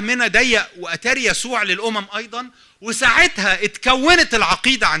فهمنا ضيق، واتاري يسوع للامم ايضا. وساعتها اتكونت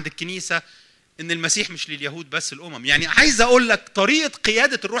العقيده عند الكنيسه ان المسيح مش لليهود بس، الامم. يعني عايز اقول لك طريقه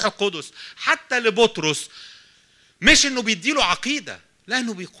قياده الروح القدس حتى لبطرس مش انه بيديله عقيده، لا،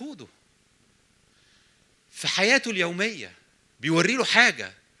 انه بيقوده في حياته اليوميه، بيوري له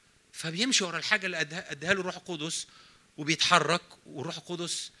حاجه فبيمشي ورا الحاجه اللي اداها له الروح القدس وبيتحرك، والروح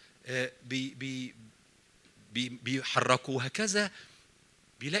القدس بيحركه، وهكذا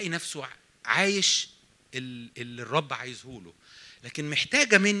بيلاقي نفسه عايش اللي الرب عايزه له. لكن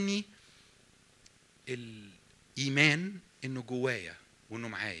محتاجه مني الايمان انه جوايا وانه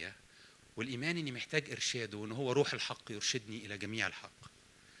معايا، والايمان اني محتاج ارشاده، وانه هو روح الحق يرشدني الى جميع الحق.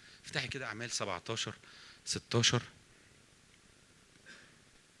 افتحي كده اعمال 17 16.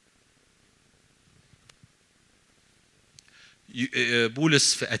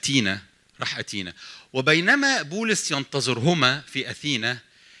 بولس في أثينا، راح أثينا، وبينما بولس ينتظرهما في أثينا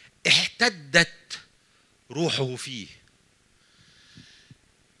احتدت روحه فيه.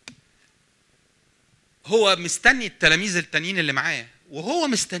 هو مستني التلاميذ التانيين اللي معاه، وهو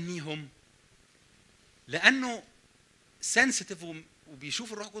مستنيهم لأنه سنسيتيف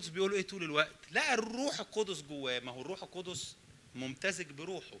وبيشوف الروح القدس بيقول ايه طول الوقت. لقى الروح القدس جواه، ما هو الروح القدس ممتزج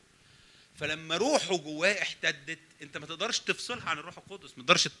بروحه، فلما روحه جواه احتدت، انت ما تقدرش تفصلها عن الروح القدس، ما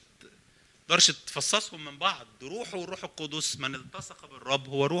تقدرش تفصصهم من بعض. روحه والروح القدس من التصق بالرب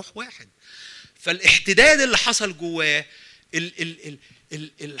هو روح واحد. فالاحتداد اللي حصل جواه،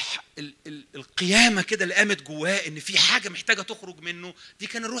 القيامه كده اللي قامت جواه ان في حاجه محتاجه تخرج منه، دي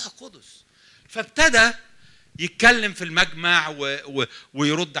كان الروح القدس. فابتدى يتكلم في المجمع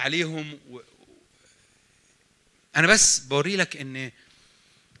ويرد عليهم. انا بس بوري لك ان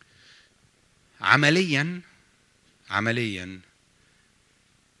عمليا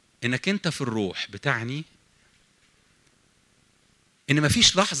انك انت في الروح بتعني ان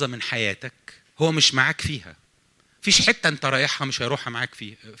مفيش لحظه من حياتك هو مش معاك فيها، مفيش حته انت رايحها مش هيروحها معاك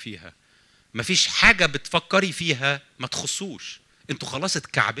فيها، مفيش حاجه بتفكري فيها ما تخصوش. انتوا خلاص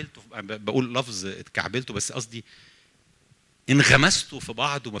اتكعبلتوا، بقول لفظ اتكعبلتوا بس قصدي انغمستوا في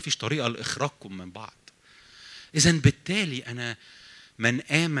بعض ومفيش طريقه لاخراجكم من بعض. اذا بالتالي انا من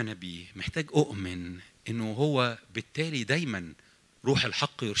آمن بي محتاج أؤمن إنه هو بالتالي دايما روح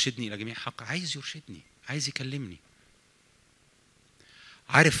الحق يرشدني إلى جميع الحق. عايز يرشدني، عايز يكلمني.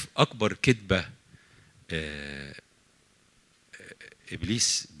 عارف أكبر كذبة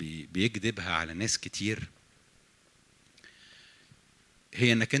إبليس بيكذبها على ناس كتير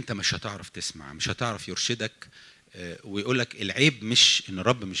هي إنك أنت مش هتعرف تسمع، مش هتعرف يرشدك، ويقولك العيب مش إن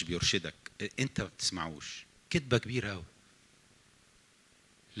الرب مش بيرشدك، أنت ما بتسمعوش. كذبة كبيرة أوي،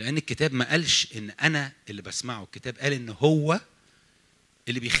 لأن الكتاب ما قالش إن أنا اللي بسمعه، الكتاب قال إن هو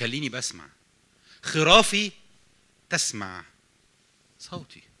اللي بيخليني بسمع. خرافي تسمع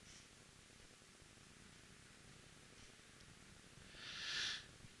صوتي.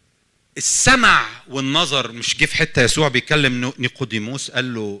 السمع والنظر مش جه في حتة يسوع بيكلم نيقوديموس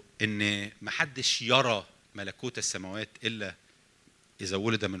قال له إن محدش يرى ملكوت السماوات إلا إذا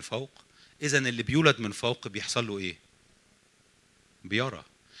ولد من فوق. إذا اللي بيولد من فوق بيحصل له إيه؟ بيرى.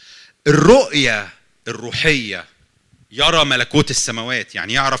 الرؤية الروحية يرى ملكوت السماوات،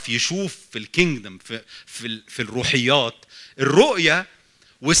 يعني يعرف يشوف في الكينجدم في الروحيات. الرؤية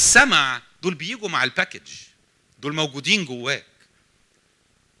والسمع دول بيجوا مع الباكج، دول موجودين جواك.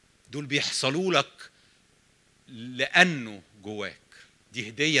 دول بيحصلوا لك لأنه جواك، دي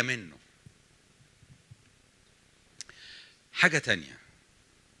هدية منه. حاجة تانية،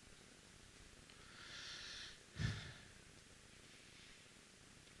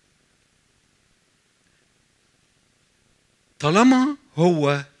 طالما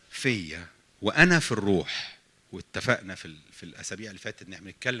هو فيا وأنا في الروح، واتفقنا في الأسابيع اللي فاتت إن احنا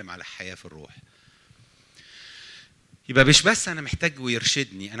بنتكلم على الحياة في الروح، يبقى مش بس أنا محتاجه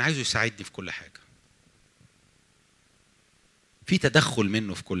يرشدني، أنا عايزه يساعدني في كل حاجة، في تدخل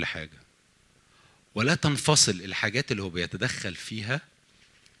منه في كل حاجة، ولا تنفصل الحاجات اللي هو بيتدخل فيها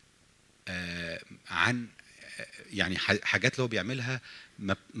عن يعني حاجات اللي هو بيعملها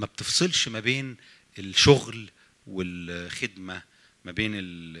ما بتفصلش ما بين الشغل والخدمة، ما بين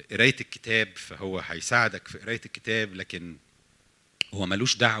قراية الكتاب، فهو هيساعدك في قراية الكتاب، لكن هو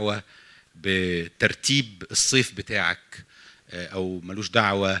ملوش دعوة بترتيب الصيف بتاعك، أو ملوش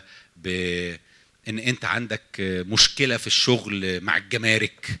دعوة بإن أنت عندك مشكلة في الشغل مع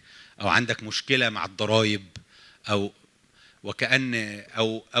الجمارك، أو عندك مشكلة مع الضرائب، أو وكأن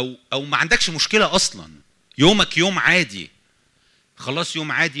أو ما عندكش مشكلة أصلا، يومك يوم عادي، خلاص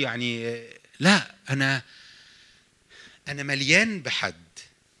يوم عادي يعني. لا، أنا مليان بحد،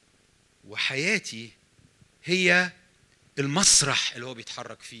 وحياتي هي المسرح اللي هو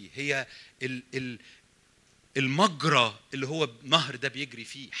بيتحرك فيه، هي المجرى اللي هو النهر ده بيجري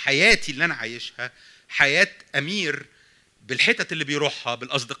فيه. حياتي اللي أنا عايشها حياة أمير، بالحتت اللي بيروحها،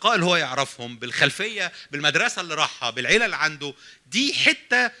 بالأصدقاء اللي هو يعرفهم، بالخلفية، بالمدرسة اللي راحها، بالعيلة اللي عنده، دي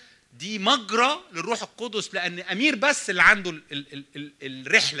حتة، دي مجرى للروح القدس، لأن أمير بس اللي عنده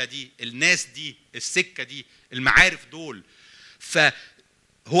الرحلة دي، الناس دي، السكة دي، المعارف دول،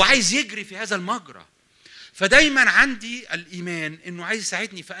 فهو عايز يجري في هذا المجرى. فدايما عندي الإيمان إنه عايز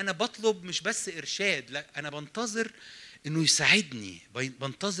يساعدني، فأنا بطلب مش بس إرشاد، لا، أنا بنتظر إنه يساعدني،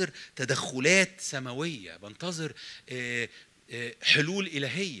 بنتظر تدخلات سماوية، بنتظر حلول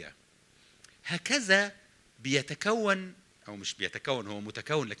إلهية. هكذا بيتكون، أو مش بيتكون، هو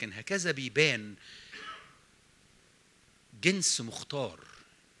متكون، لكن هكذا بيبان جنس مختار،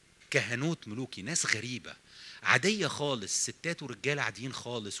 كهنوت ملوكي، ناس غريبة عادية خالص، ستات ورجالة عاديين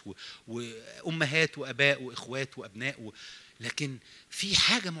خالص، وأمهات وأباء وإخوات وأبناء، لكن في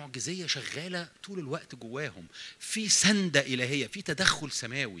حاجة معجزية شغالة طول الوقت جواهم، في سندة إلهية، في تدخل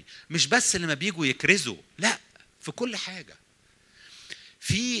سماوي، مش بس لما بيجوا يكرزوا، لا، في كل حاجة،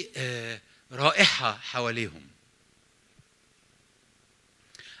 في رائحة حواليهم.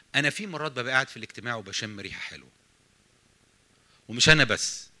 أنا في مرات ببقى قاعد في الاجتماع وبشم ريحة حلوة، ومش أنا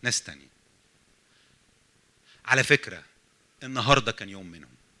بس، ناس تانية. على فكرة النهاردة كان يوم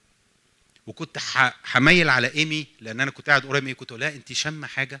منهم، وكنت حميل على إيمي، لأن أنا كنت قاعد قريب مني، كنت أقول لها أنت شم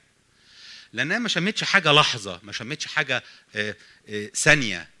حاجة؟ لأن أنا ما شمتش حاجة لحظة، ما شمتش حاجة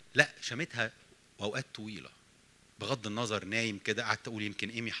ثانية، لا، شمتها أوقات طويلة، بغض النظر نايم كده، قعدت أقول يمكن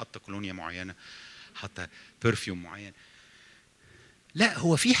إيمي حاطة كولونيا معينة، حاطة برفيوم معين. لا،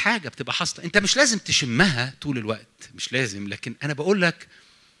 هو في حاجة بتبقى حاصلة، أنت مش لازم تشمها طول الوقت، مش لازم، لكن أنا بقول لك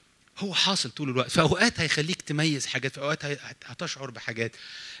هو حاصل طول الوقت. في أوقات هيخليك تميز حاجات، في أوقات هتشعر بحاجات،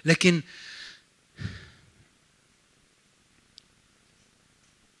 لكن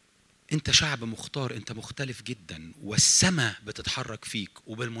أنت شعب مختار، أنت مختلف جدا، والسماء بتتحرك فيك،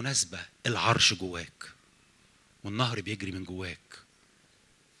 وبالمناسبة العرش جواك، والنهر بيجري من جواك.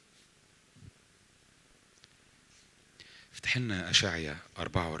 افتح لنا أشعيا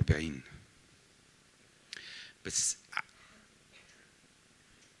 44. بس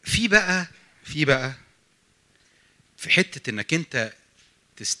في بقى في حتة انك انت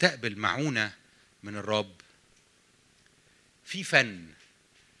تستقبل معونة من الرب، في فن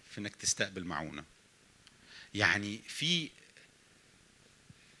في انك تستقبل معونة، يعني في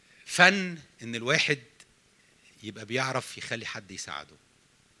فن ان الواحد يبقى بيعرف يخلي حد يساعده.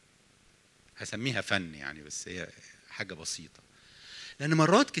 هسميها فن يعني، بس هي حاجة بسيطة، لأن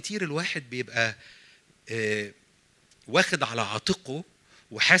مرات كتير الواحد بيبقى واخد على عاتقه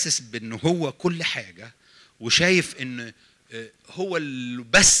وحاسس بأنه هو كل حاجة، وشايف أن هو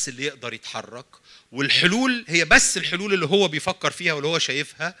بس اللي يقدر يتحرك، والحلول هي بس الحلول اللي هو بيفكر فيها واللي هو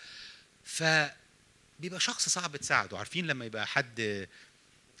شايفها، فبيبقى شخص صعب تساعده. عارفين لما يبقى حد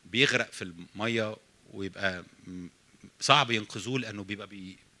بيغرق في المية ويبقى صعب ينقذوه لأنه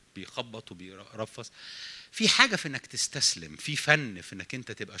بيبقى بيخبط وبيرفص؟ في حاجة في انك تستسلم، في فن في انك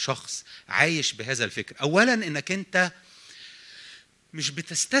انت تبقى شخص عايش بهذا الفكر. اولا انك انت مش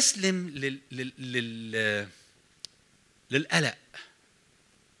بتستسلم للقلق،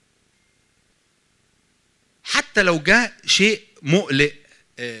 حتى لو جاء شيء مقلق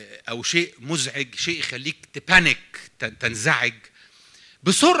او شيء مزعج، شيء يخليك تبانيك، تنزعج،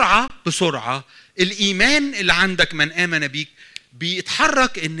 بسرعة الإيمان اللي عندك من آمن بيك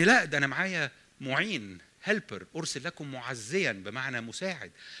بيتحرك إن لا ده أنا معايا معين هيلبر أرسل لكم معزيا بمعنى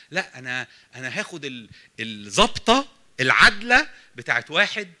مساعد. لا أنا هاخد الضبطة العدلة بتاعت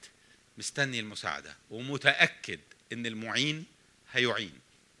واحد مستني المساعدة ومتأكد إن المعين هيعين،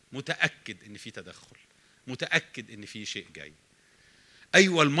 متأكد إن في تدخل، متأكد إن في شيء جاي.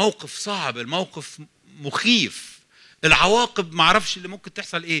 أيوة الموقف صعب، الموقف مخيف، العواقب معرفش اللي ممكن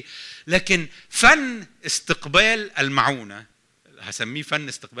تحصل إيه، لكن فن استقبال المعونة، هسميه فن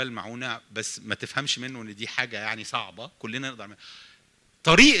استقبال المعونة بس ما تفهمش منه إن دي حاجة يعني صعبة، كلنا نقدر منها.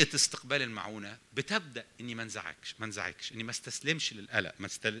 طريقة استقبال المعونة بتبدأ إني ما انزعجش، إني ما استسلمش للقلق، ما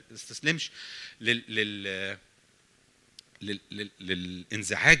استسلمش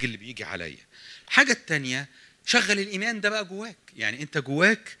للانزعاج اللي بيجي عليا. الحاجة التانية شغل الإيمان ده بقى جواك، يعني أنت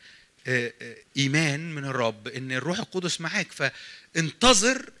جواك إيمان من الرب إن الروح القدس معاك،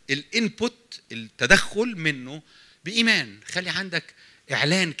 فانتظر الانبوت التدخل منه بإيمان. خلي عندك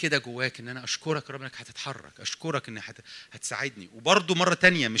إعلان كده جواك إن أنا أشكرك يا رب إنك هتتحرك، أشكرك إنك هتساعدني. وبرضو مرة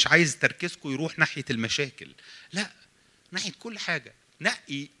تانية مش عايز تركيزكم يروح ناحية المشاكل، لا، ناحية كل حاجة.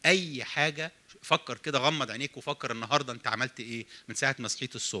 نقي أي حاجة، فكر كده، غمض عينيك وفكر النهاردة أنت عملت إيه من ساعة ما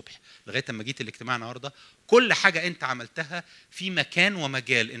صحيت الصبح لغاية ما جيت الاجتماع النهاردة. كل حاجة أنت عملتها في مكان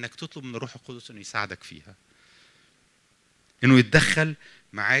ومجال إنك تطلب من الروح القدس إنه يساعدك فيها، إنه يتدخل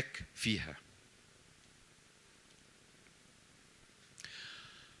معاك فيها.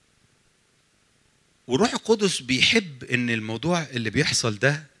 والروح القدس بيحب إن الموضوع اللي بيحصل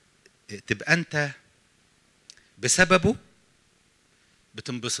ده تبقى أنت بسببه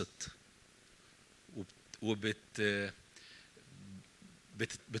بتنبسط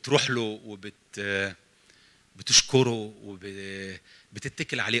بتروح له بتشكره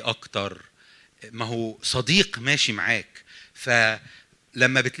وبتتكل عليه أكتر. ما هو صديق ماشي معاك،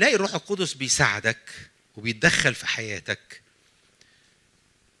 فلما بتلاقي الروح القدس بيساعدك وبيتدخل في حياتك،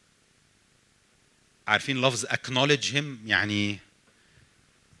 عارفين لفظ acknowledge him يعني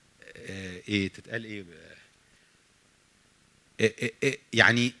ايه تتقال ايه؟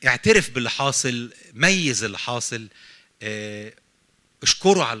 يعني اعترف باللي حاصل، ميز اللي حاصل،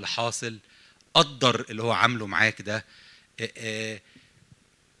 اشكره على اللي حاصل، قدر اللي هو عامله معاك ده،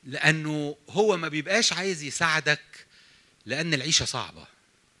 لأنه هو ما بيبقاش عايز يساعدك لأن العيشة صعبة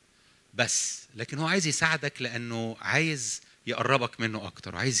بس، لكن هو عايز يساعدك لأنه عايز يقربك منه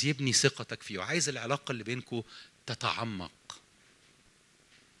أكتر، وعايز يبني ثقتك فيه، وعايز العلاقة اللي بينكو تتعمق،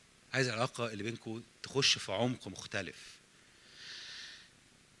 عايز العلاقة اللي بينكو تخش في عمق مختلف.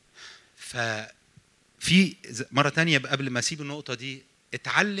 ففي مرة تانية قبل ما أسيب النقطة دي،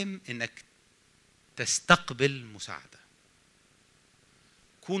 اتعلم إنك تستقبل مساعدة.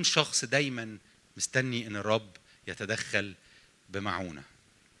 كون شخص دايما مستني إن الرب يتدخل بمعونة.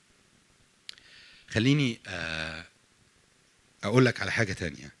 خليني أقول لك على حاجة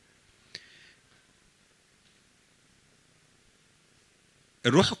تانية.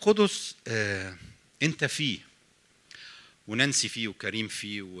 الروح القدس أنت فيه، ونانسي فيه، وكريم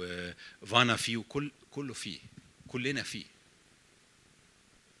فيه، وفانا فيه، كله فيه، كلنا فيه.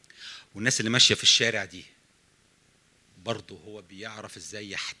 والناس اللي ماشية في الشارع دي برضه هو بيعرف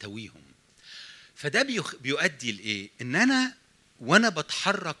ازاي يحتويهم. فده بيؤدي لإيه؟ إن أنا وأنا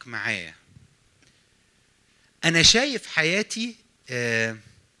بتحرك معاه أنا شايف حياتي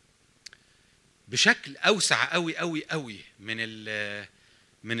بشكل أوسع أوي أوي أوي من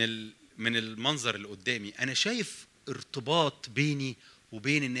المنظر اللي قدامي. أنا شايف ارتباط بيني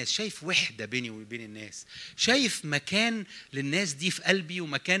وبين الناس، شايف وحدة بيني وبين الناس، شايف مكان للناس دي في قلبي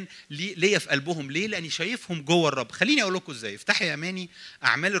ومكان ليا في قلبهم. ليه؟ لأني شايفهم جوه الرب. خليني أقول لكم إزاي. افتحي يا أماني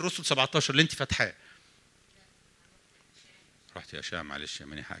أعمال الرسل 17 اللي أنت فاتحاه. رحت يا أشياء، معلش يا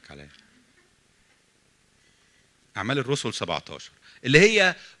أماني حقك عليا. أعمال الرسل 17 اللي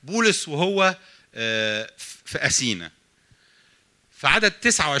هي بولس وهو في أثينا، في عدد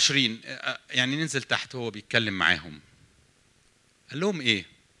 29 يعني ننزل تحت هو بيتكلم معاهم. قال لهم ايه؟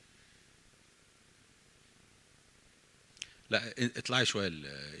 لا اطلعي شويه،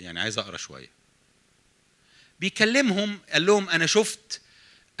 يعني عايز اقرا شويه. بيكلمهم قال لهم انا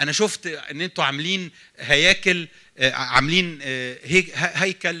شفت ان انتوا عاملين هياكل، عاملين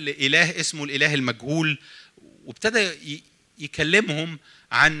هيكل اله اسمه الاله المجهول. وابتدى يكلمهم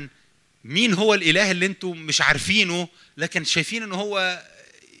عن مين هو الاله اللي انتوا مش عارفينه لكن شايفين ان هو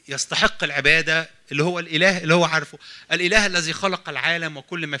يستحق العبادة، اللي هو الإله اللي هو عارفه، الإله الذي خلق العالم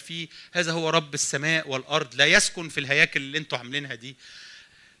وكل ما فيه، هذا هو رب السماء والأرض، لا يسكن في الهياكل اللي انتوا عاملينها دي،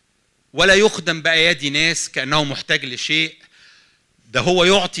 ولا يخدم بأيادي ناس كأنه محتاج لشيء. ده هو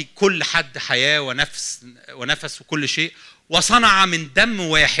يعطي كل حد حياة ونفس وكل شيء. وصنع من دم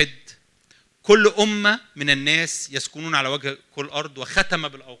واحد كل أمة من الناس يسكنون على وجه كل أرض، وختم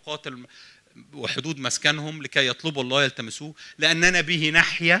بالأوقات وحدود مسكنهم لكي يطلبوا الله يلتمسوه، لأننا به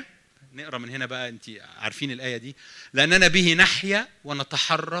نحيا. نقرأ من هنا بقى، أنت عارفين الآية دي، لأننا به نحيا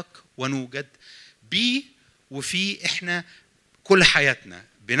ونتحرك ونوجد. بي وفي إحنا كل حياتنا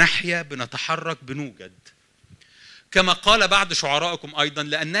بنحيا بنتحرك بنوجد، كما قال بعض شعرائكم أيضا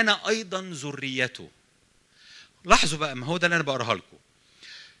لأننا أيضا ذريته. لاحظوا بقى، ما هو ده اللي أنا بقرأها لكم.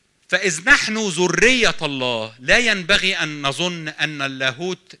 فإذ نحن ذرية الله لا ينبغي أن نظن أن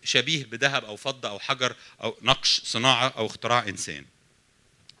اللاهوت شبيه بذهب أو فضة أو حجر أو نقش صناعة أو اختراع إنسان.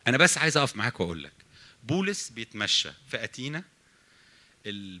 أنا بس عايز أقف معاك وأقول لك، بولس بيتمشى في أثينا،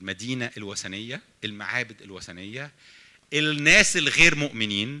 المدينة الوثنية، المعابد الوثنية، الناس الغير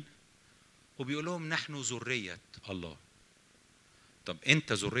مؤمنين، وبيقول لهم نحن ذرية الله. طب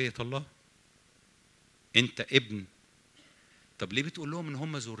أنت ذرية الله؟ أنت ابن؟ طب ليه بتقول لهم إن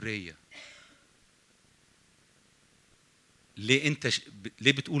هم ذرية؟ ليه أنت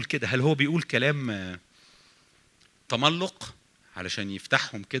ليه بتقول كده؟ هل هو بيقول كلام تملق علشان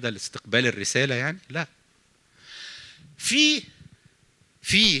يفتحهم كده لاستقبال الرسالة يعني؟ لا.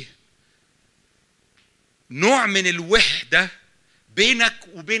 في نوع من الوحدة بينك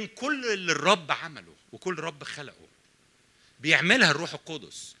وبين كل اللي الرب عمله وكل الرب خلقه، بيعملها الروح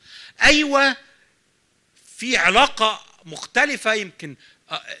القدس. أيوة، في علاقة مختلفة يمكن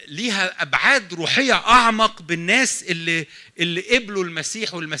ليها أبعاد روحية أعمق بالناس اللي قبلوا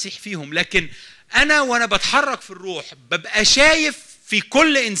المسيح والمسيح فيهم، لكن أنا وأنا بتحرك في الروح ببقى شايف في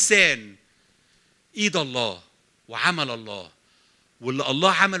كل إنسان إيد الله وعمل الله واللي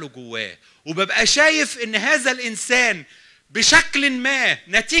الله عمله جواه، وببقى شايف إن هذا الإنسان بشكل ما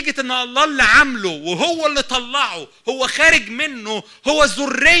نتيجة إن الله اللي عمله وهو اللي طلعه، هو خارج منه، هو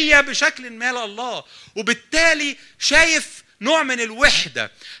ذرية بشكل ما لله، وبالتالي شايف نوع من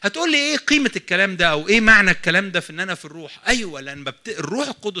الوحدة. هتقول لي إيه قيمة الكلام ده أو إيه معنى الكلام ده في إن أنا في الروح؟ أيوة، لأن الروح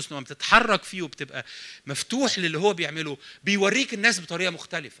القدس لما بتتحرك فيه وبتبقى مفتوح للي هو بيعمله بيوريك الناس بطريقة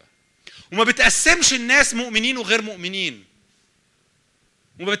مختلفة، وما بتقسمش الناس مؤمنين وغير مؤمنين،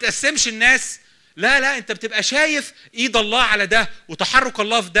 وما بتقسمش الناس. لا، انت بتبقى شايف ايد الله على ده وتحرك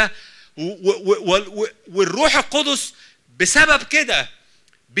الله في ده، والروح القدس بسبب كده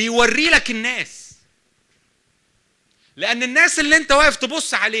بيوري لك الناس، لان الناس اللي انت واقف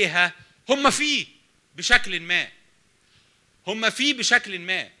تبص عليها هم فيه بشكل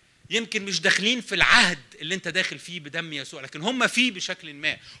ما، يمكن مش داخلين في العهد اللي انت داخل فيه بدم يسوع، لكن هم فيه بشكل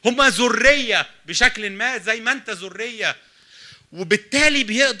ما، هم ذرية بشكل ما زي ما انت ذرية، وبالتالي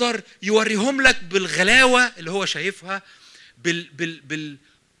بيقدر يوريهم لك بالغلاوة اللي هو شايفها،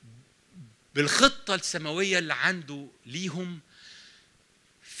 بالخطة السماوية اللي عنده ليهم،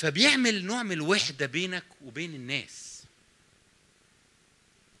 فبيعمل نوع من الوحدة بينك وبين الناس،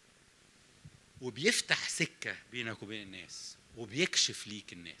 وبيفتح سكة بينك وبين الناس، وبيكشف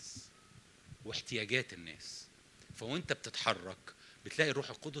ليك الناس واحتياجات الناس. فوانت بتتحرك بتلاقي الروح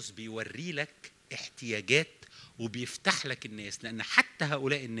القدس بيوري لك احتياجات وبيفتح لك الناس، لأن حتى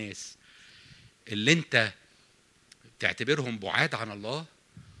هؤلاء الناس اللي انت تعتبرهم بعاد عن الله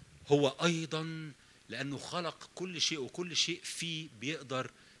هو أيضا لأنه خلق كل شيء، وكل شيء فيه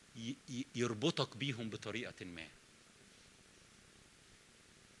بيقدر يربطك بيهم بطريقة ما،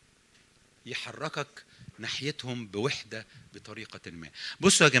 يحركك ناحيتهم بوحدة بطريقة ما.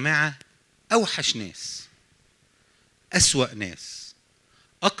 بصوا يا جماعة، أوحش ناس، أسوأ ناس،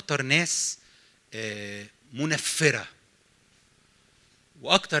 أكتر ناس منفرة،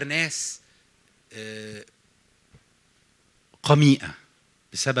 وأكتر ناس قميئة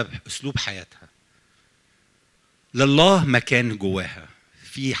بسبب أسلوب حياتها، لله مكان جواها،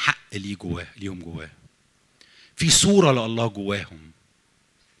 في حق ليهم جواه، في صورة لله جواهم،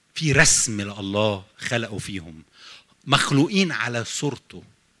 في رسم لله خلقوا فيهم، مخلوقين على صورته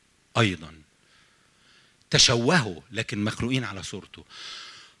أيضا، تشوهوا لكن مخلوقين على صورته.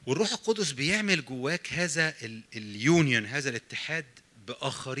 والروح القدس بيعمل جواك هذا اليونيون، هذا الاتحاد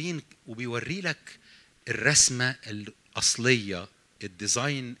بآخرين، وبيوري لك الرسمة الأصلية،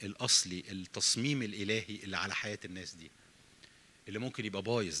 الديزاين الأصلي، التصميم الإلهي اللي على حياة الناس دي، اللي ممكن يبقى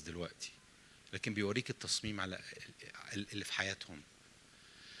بايظ دلوقتي، لكن بيوريك التصميم على اللي في حياتهم.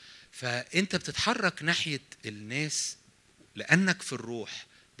 فأنت بتتحرك ناحية الناس لأنك في الروح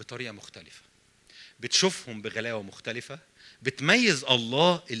بطريقة مختلفة، بتشوفهم بغلاوة مختلفة، بتميز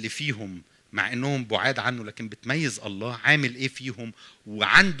الله اللي فيهم مع انهم بعاد عنه، لكن بتميز الله عامل ايه فيهم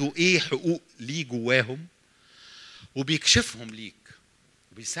وعنده ايه حقوق ليه جواهم، وبيكشفهم ليك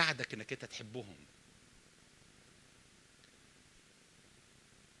وبيساعدك انك انت تحبهم.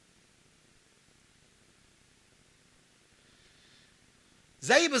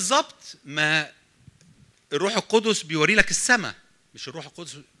 زي بالظبط ما الروح القدس بيوري لك السماء. مش الروح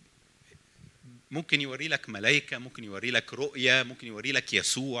القدس ممكن يوري لك ملائكة، ممكن يوري لك رؤية، ممكن يوري لك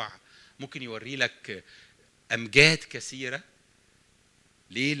يسوع، ممكن يوري لك أمجاد كثيرة.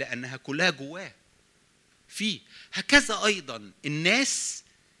 ليه؟ لأنها كلها جواه فيه. هكذا أيضا الناس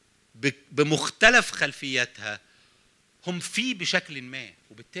بمختلف خلفياتها هم فيه بشكل ما،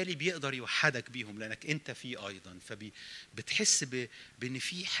 وبالتالي بيقدر يوحدك بيهم لأنك أنت فيه أيضا. فبتحس بأن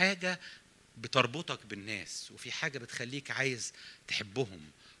في حاجة بتربطك بالناس، وفي حاجة بتخليك عايز تحبهم،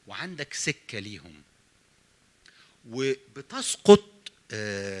 وعندك سكة ليهم، وبتسقط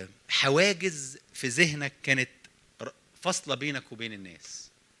حواجز في ذهنك كانت فاصلة بينك وبين الناس.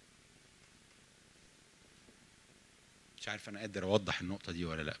 مش عارف أنا قادر أوضح النقطة دي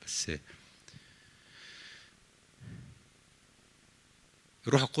ولا لأ، بس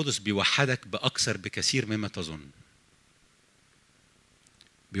الروح القدس بيوحدك بأكثر بكثير مما تظن.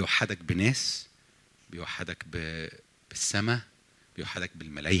 بيوحدك بناس، بيوحدك بالسماء، بيوحدك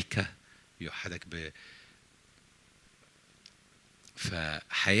بالملائكة، بيوحدك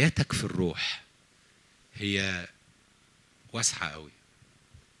فحياتك في الروح هي واسعة قوي،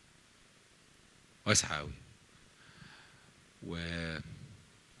 واسعة قوي. ولما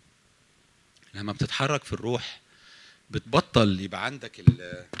بتتحرك في الروح بتبطل يبقى عندك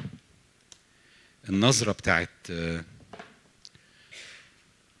النظرة بتاعت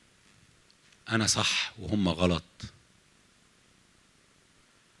أنا صح وهم غلط،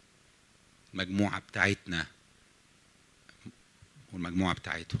 المجموعة بتاعتنا والمجموعة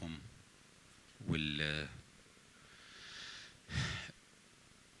بتاعتهم،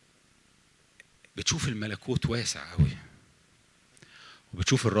 بتشوف الملكوت واسع قوي،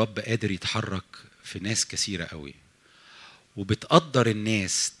 وبتشوف الرب قادر يتحرك في ناس كثيرة قوي، وبتقدر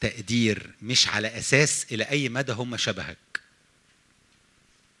الناس تقدير مش على أساس إلى أي مدى هم شبهك.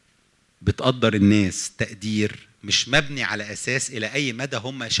 بتقدر الناس تقدير مش مبني على أساس إلى أي مدى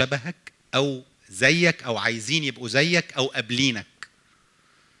هم شبهك أو زيك أو عايزين يبقوا زيك أو قابلينك.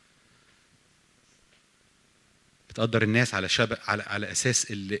 بتقدر الناس على على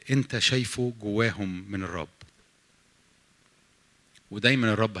أساس اللي أنت شايفه جواهم من الرب.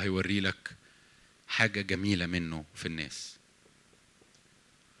 ودايما الرب هيوري لك حاجة جميلة منه في الناس.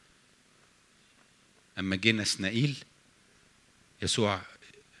 أما جينا اسنائيل، يسوع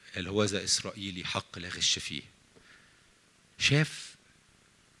الهوذا إسرائيلي حق لا غش فيه،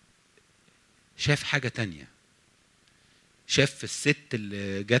 شاف حاجة تانية. شاف الست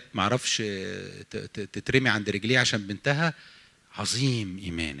اللي جت معرفش تترمي عند رجليه عشان بنتها، عظيم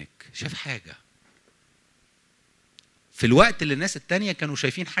إيمانك. شاف حاجة في الوقت اللي الناس التانية كانوا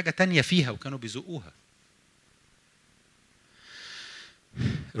شايفين حاجة تانية فيها وكانوا بيزقوها.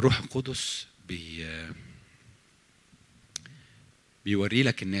 الروح القدس بيوري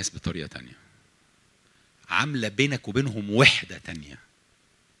لك الناس بطريقة تانية، عاملة بينك وبينهم وحدة تانية.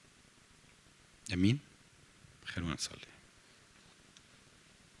 أمين. خلونا نصلي.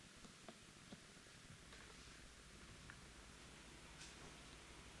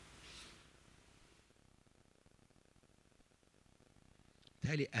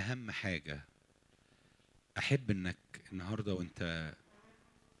 تالي أهم حاجة أحب إنك النهاردة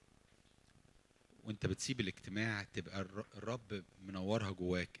وانت بتسيب الاجتماع تبقى الرب منورها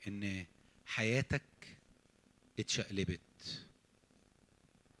جواك، إن حياتك اتشقلبت،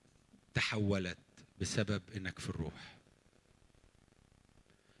 تحولت بسبب إنك في الروح.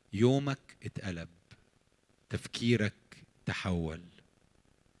 يومك اتقلب، تفكيرك تحول.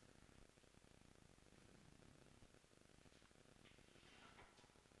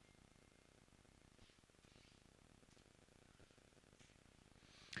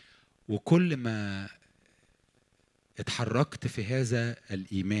 وكل ما اتحركت في هذا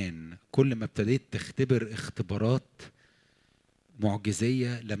الإيمان، كل ما ابتديت تختبر اختبارات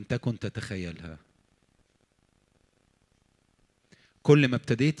معجزية لم تكن تتخيلها. كل ما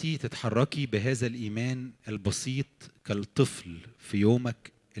ابتديتي تتحركي بهذا الإيمان البسيط كالطفل في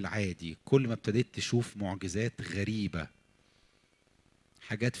يومك العادي، كل ما ابتديت تشوف معجزات غريبة،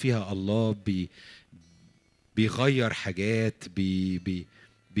 حاجات فيها الله بيغير حاجات،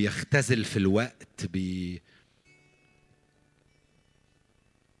 بيختزل في الوقت،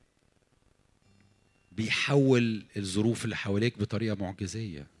 بيحول الظروف اللي حواليك بطريقة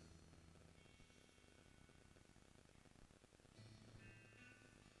معجزية.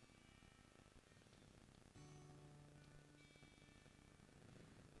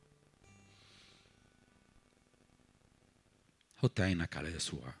 حط عينك على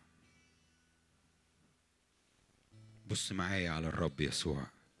يسوع، بص معايا على الرب يسوع.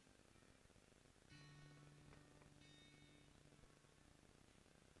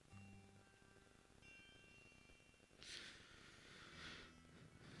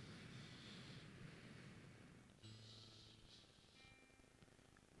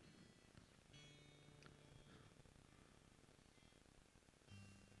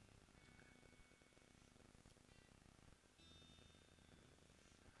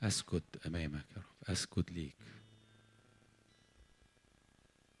 أسجد أمامك يا رب، أسجد ليك.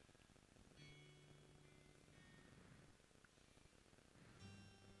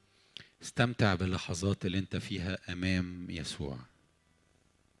 استمتع باللحظات اللي انت فيها أمام يسوع.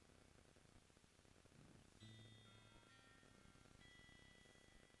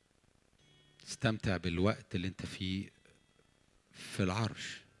 استمتع بالوقت اللي انت فيه في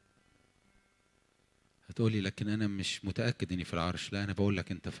العرش. هتقولي لكن أنا مش متأكد إني في العرش. لا، أنا بقول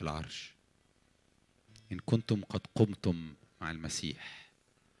لك أنت في العرش. إن كنتم قد قمتم مع المسيح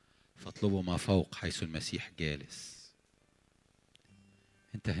فاطلبوا ما فوق حيث المسيح جالس.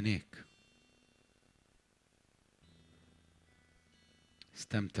 أنت هناك.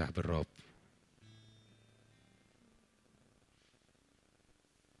 استمتع بالرب.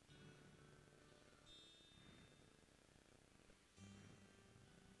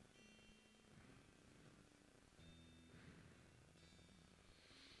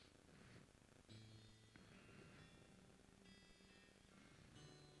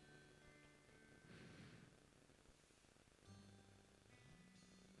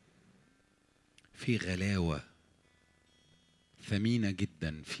 في غلاوة ثمينة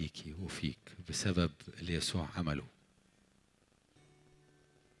جدا فيكي وفيك بسبب اللي يسوع عمله.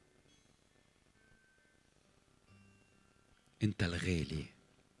 انت الغالي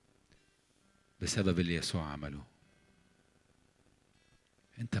بسبب اللي يسوع عمله.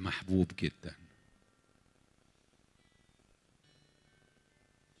 انت محبوب جدا.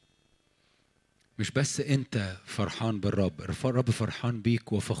 مش بس انت فرحان بالرب، الرب فرحان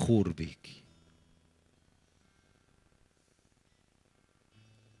بيك وفخور بيك.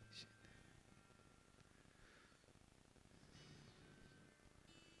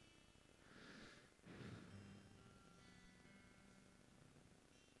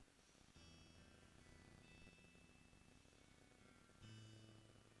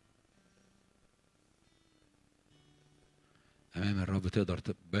 امام الرب تقدر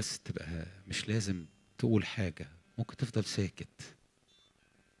بس تبقى مش لازم تقول حاجة، ممكن تفضل ساكت.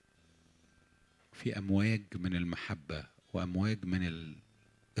 في امواج من المحبة وامواج من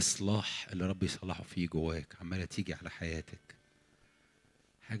الاصلاح اللي رب يصلحه فيه جواك عمالة تيجي على حياتك.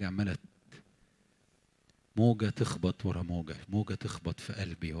 حاجة عمالة، موجة تخبط ورا موجة، موجة تخبط في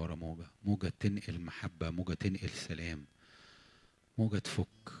قلبي ورا موجة، موجة تنقل محبة، موجة تنقل سلام، موجة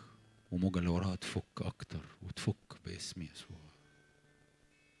تفك، وموجة اللي وراها تفك أكتر وتفك باسم يسوع.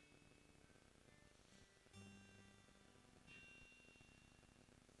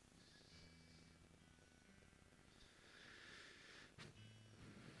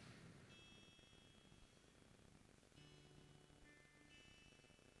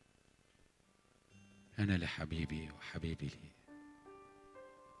 أنا لحبيبي وحبيبي لي.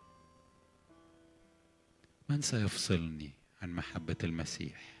 من سيفصلني عن محبة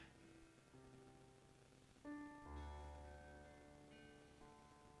المسيح؟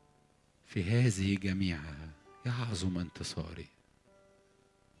 في هذه جميعها يعظم انتصاري.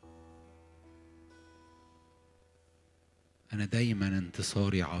 أنا دايما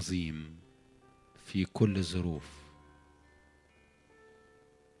انتصاري عظيم في كل الظروف.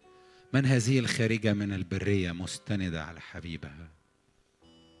 من هذه الخارجة من البرية مستندة على حبيبها،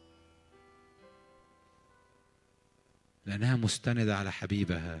 لأنها مستندة على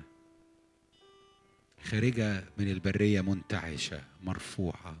حبيبها، خارجة من البرية منتعشة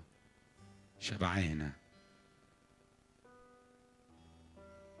مرفوعة شبعانة.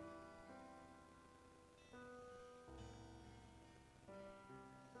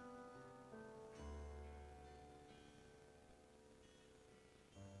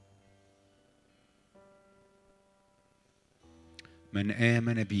 من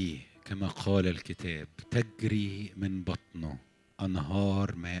آمن بي كما قال الكتاب تجري من بطنه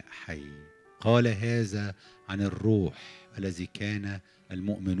أنهار ماء حي. قال هذا عن الروح الذي كان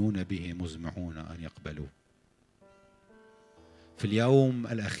المؤمنون به مزمعون أن يقبلوه. في اليوم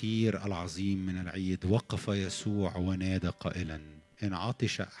الأخير العظيم من العيد وقف يسوع ونادى قائلا: إن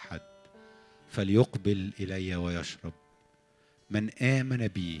عطش أحد فليقبل إلي ويشرب. من آمن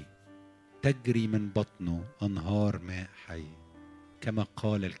بي تجري من بطنه أنهار ماء حي كما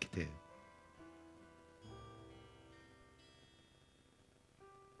قال الكتاب.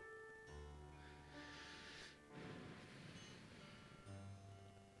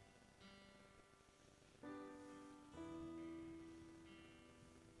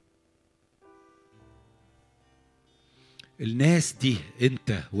 الناس دي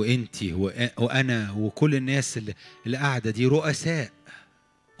انت وانتي وانا وكل الناس اللي قاعده دي رؤساء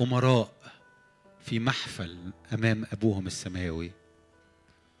امراء في محفل امام ابوهم السماوي.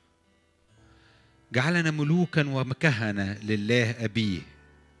 جعلنا ملوكا وكهنة لله ابيه.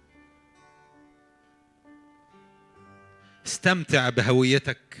 استمتع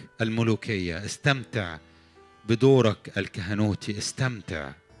بهويتك الملوكية، استمتع بدورك الكهنوتي،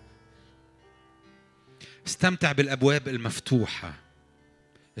 استمتع بالأبواب المفتوحة،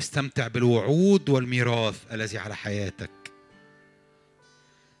 استمتع بالوعود والميراث الذي على حياتك،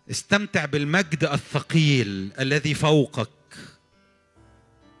 استمتع بالمجد الثقيل الذي فوقك.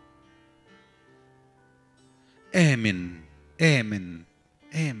 آمن آمن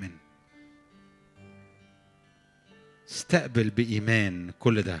آمن، استقبل بإيمان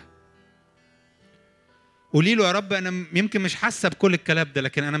كل ده. قولي له يا رب أنا يمكن مش حاسة بكل الكلام ده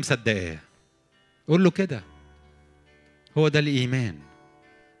لكن أنا مصدقاه. قول له كده، هو ده الإيمان.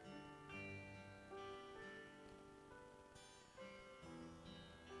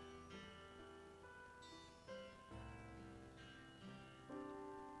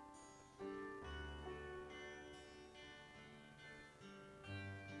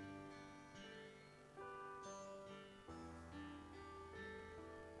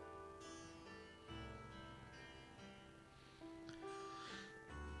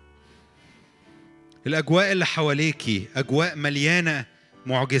 الأجواء اللي حواليكي أجواء مليانة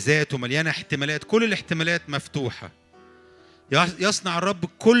معجزات ومليانة احتمالات، كل الاحتمالات مفتوحة. يصنع الرب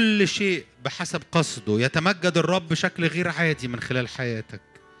كل شيء بحسب قصده، يتمجد الرب بشكل غير عادي من خلال حياتك.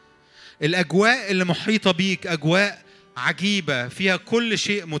 الأجواء اللي محيطة بيك أجواء عجيبة فيها كل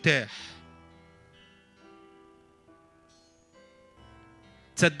شيء متاح.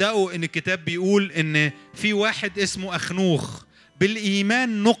 تصدقوا إن الكتاب بيقول إن في واحد اسمه أخنوخ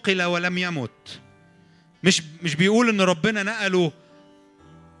بالإيمان نقل ولم يمت. مش بيقول إن ربنا نقله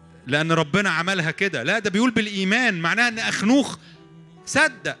لأن ربنا عملها كده، لا، ده بيقول بالإيمان. معناها إن أخنوخ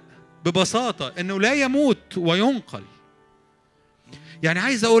صدق ببساطة إنه لا يموت وينقل. يعني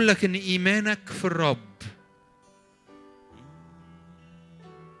عايز أقول لك إن إيمانك في الرب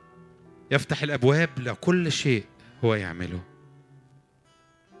يفتح الأبواب لكل شيء هو يعمله.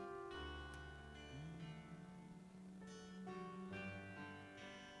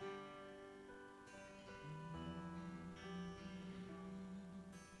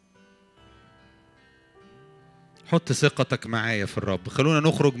 حط ثقتك معايا في الرب. خلونا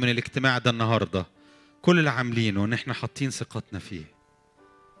نخرج من الاجتماع ده النهاردة كل اللي عاملينه ان احنا حاطين ثقتنا فيه.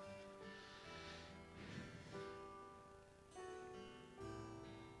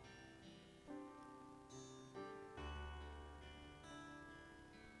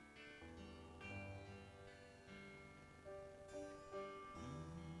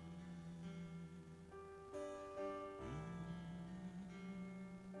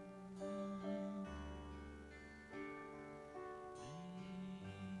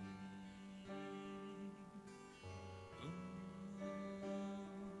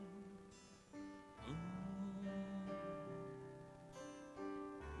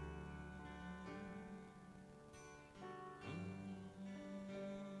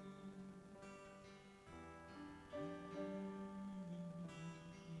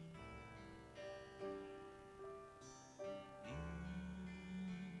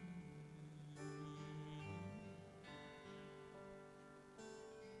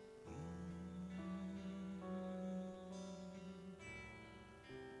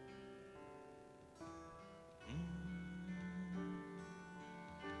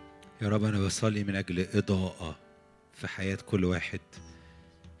 يا رب أنا بصلي من أجل إضاءة في حياة كل واحد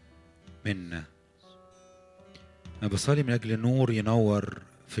منا. أنا بصلي من أجل نور ينور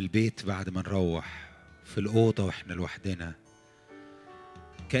في البيت بعد ما نروح، في الأوضة وإحنا لوحدنا.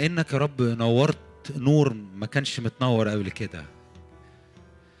 كأنك يا رب نورت نور ما كانش متنور قبل كده.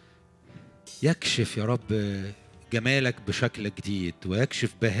 يكشف يا رب جمالك بشكل جديد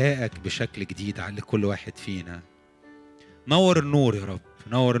ويكشف بهائك بشكل جديد على كل واحد فينا. نور النور يا رب،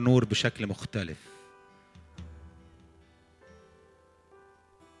 نور النور بشكل مختلف.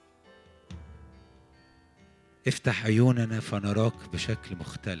 افتح عيوننا فنراك بشكل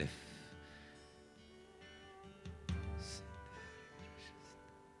مختلف.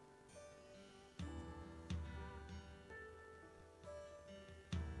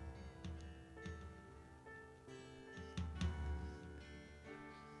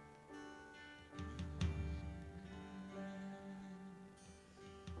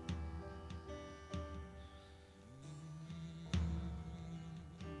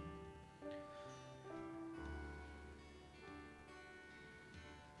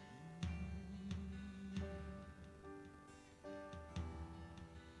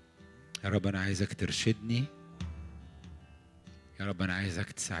 يا رب أنا عايزك ترشدني، يا رب أنا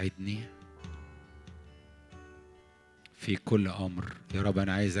عايزك تساعدني في كل أمر. يا رب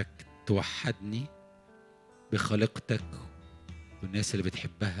أنا عايزك توحدني بخليقتك والناس اللي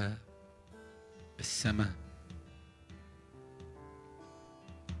بتحبها بالسماء.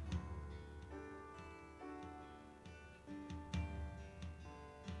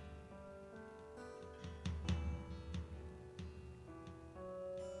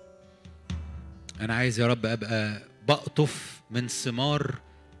 أنا عايز يا رب أبقى بقطف من ثمار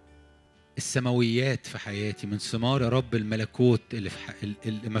السماويات في حياتي، من ثمار يا رب الملكوت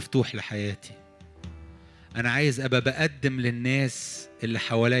اللي مفتوح لحياتي. أنا عايز أبقى بقدم للناس اللي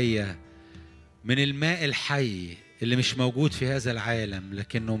حواليا من الماء الحي اللي مش موجود في هذا العالم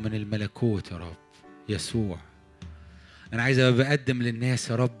لكنه من الملكوت يا رب يسوع. أنا عايز أبقى بقدم للناس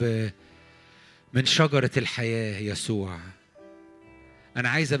يا رب من شجرة الحياة يسوع. أنا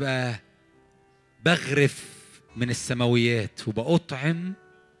عايز أبقى بغرف من السماويات وبأطعم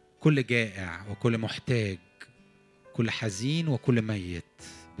كل جائع وكل محتاج، كل حزين وكل ميت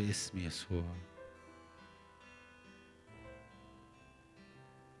باسم يسوع.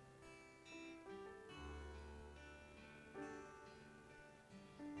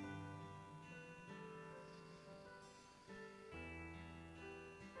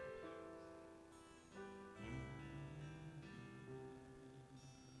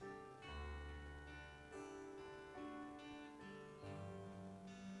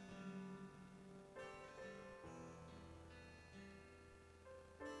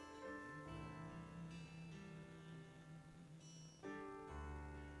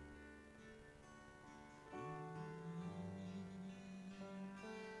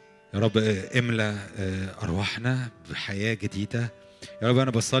 يا رب املأ أرواحنا بحياة جديدة. يا رب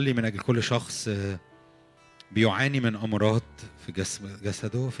أنا بصلي من أجل كل شخص بيعاني من أمراض في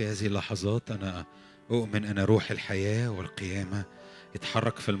جسده في هذه اللحظات. أنا أؤمن أن روح الحياة والقيامة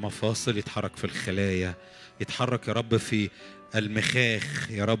يتحرك في المفاصل، يتحرك في الخلايا، يتحرك يا رب في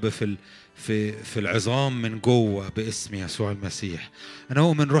المخاخ، يا رب في العظام من جوه باسم يسوع المسيح. أنا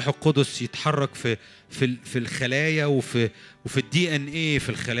أؤمن روح القدس يتحرك في الخلايا وفي الدي ان ايه في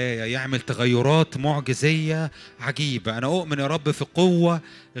الخلايا، يعمل تغيرات معجزية عجيبة. أنا أؤمن يا رب في قوة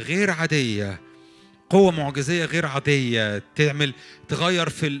غير عادية، قوة معجزية غير عادية تغير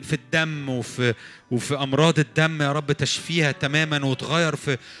في الدم وفي أمراض الدم يا رب، تشفيها تماما وتغير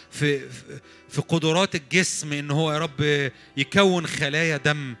في قدرات الجسم إن هو يا رب يكون خلايا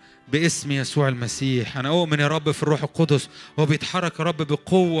دم باسم يسوع المسيح. أنا أؤمن يا رب في الروح القدس هو بيتحرك يا رب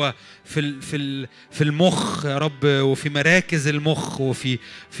بقوة في المخ يا رب، وفي مراكز المخ وفي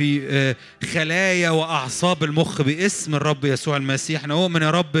خلايا وأعصاب المخ باسم الرب يسوع المسيح. أنا أؤمن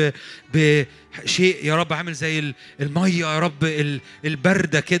يا رب بشيء يا رب عامل زي المية يا رب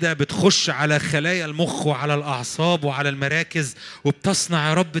الباردة كده بتخش على خلايا المخ وعلى الأعصاب وعلى المراكز، وبتصنع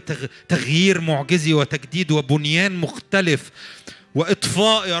يا رب تغيير معجزي وتجديد وبنيان مختلف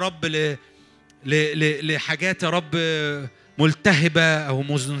وإطفاء يا رب لحاجات يا رب ملتهبة أو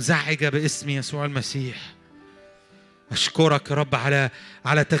منزعجة باسم يسوع المسيح. أشكرك يا رب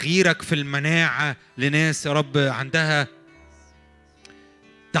على تغييرك في المناعة لناس يا رب عندها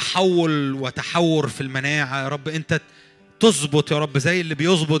تحول وتحور في المناعة. يا رب أنت تظبط يا رب زي اللي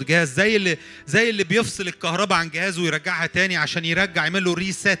بيظبط جهاز، زي اللي بيفصل الكهرباء عن جهازه ويرجعها تاني عشان يعمل له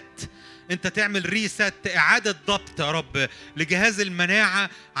ريست. انت تعمل ريست، اعادة ضبط يا رب لجهاز المناعة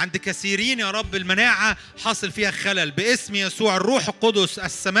عند كثيرين يا رب. المناعة حاصل فيها خلل باسم يسوع. الروح القدس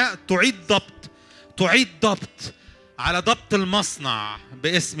السماء تعيد ضبط على ضبط المصنع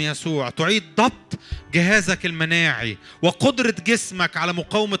باسم يسوع، تعيد ضبط جهازك المناعي وقدرة جسمك على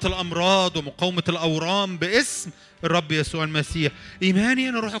مقاومة الأمراض ومقاومة الأورام باسم الرب يسوع المسيح. إيماني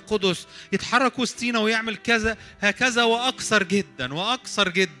أن الروح القدس يتحرك وسطينا ويعمل كذا هكذا وأكثر جدا وأكثر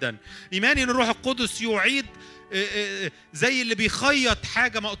جدا. إيماني أن الروح القدس يعيد زي اللي بيخيط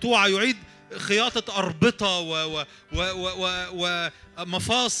حاجة مقطوعة، يعيد خياطة أربطة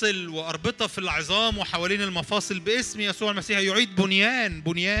ومفاصل وأربطة في العظام وحوالين المفاصل باسم يسوع المسيح. يعيد بنيان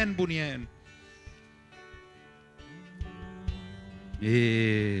بنيان بنيان.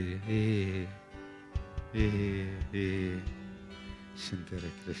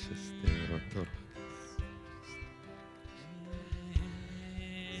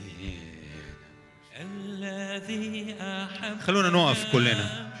 الذي أحب خلونا نقف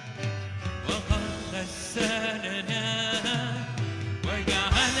كلنا. وقد غسلنا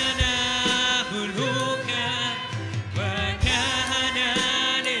وجعلنا ملوكا وكان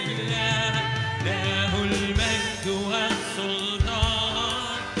لله له المجد والسلطان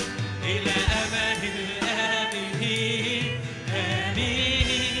إلى أبد الآبدين.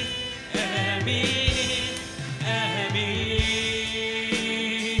 آمين آمين آمين.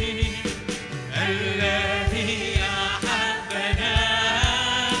 الذي أحبنا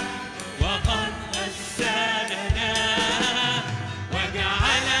وقد غسلنا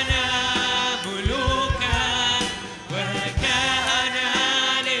وجعلنا ملوكا وكان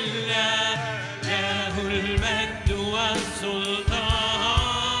لله له المجد والسلطان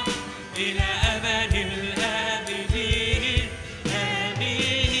إلى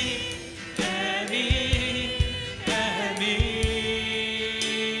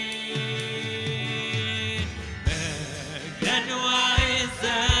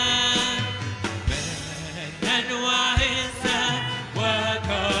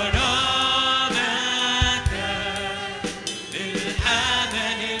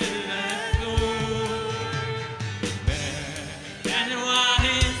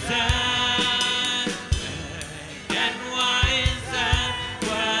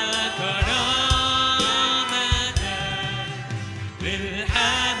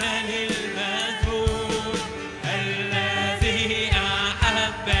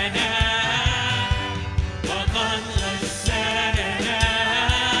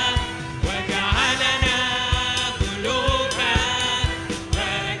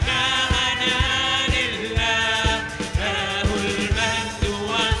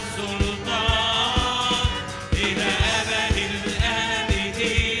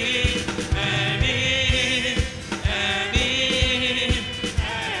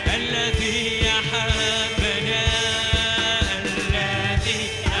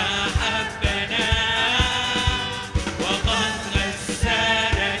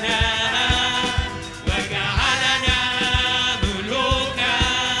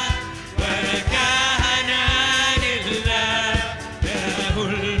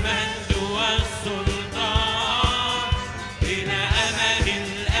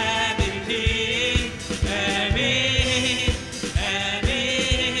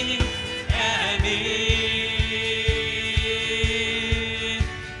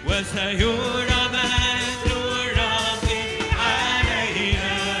وسيرى مجد الرب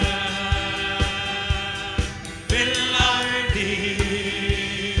علينا في الأرض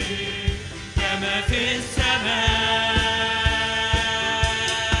كما في السماء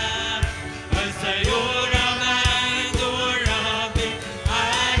وسيرى مجد الرب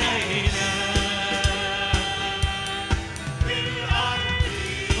علينا في الأرض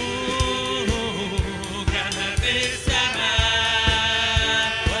كما في السماء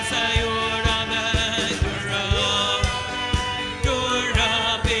وسيرى مجد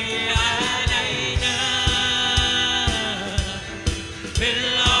الرب علينا في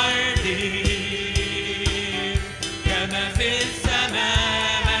الأرض كما في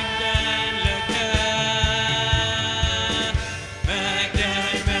السماء مجدا لك مجدا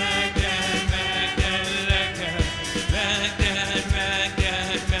مجدا مجدا لك مجدا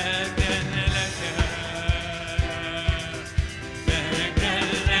مجدا مجدا لك مجدا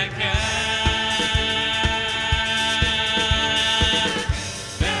لك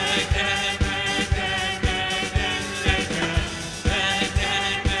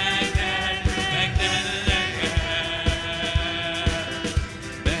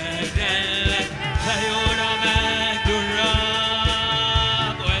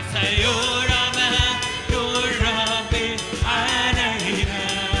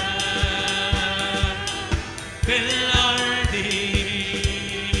في الأرض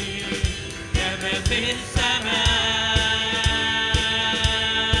كما في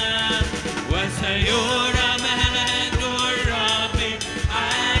السماء وسيرى مجد الرب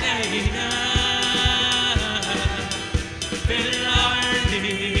علينا في الأرض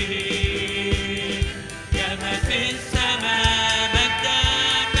كما في السماء مجدا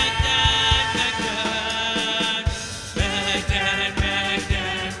مجدا مجدا مجدا مجدا لك مجدا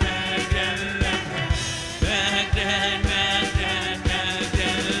مجدا مجدا لك مجدا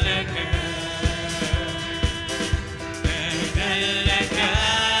لك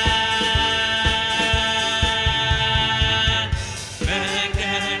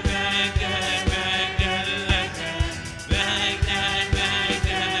مجدا مجدا مجدا لك مجدا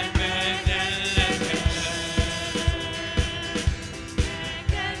مجدا مجدا لك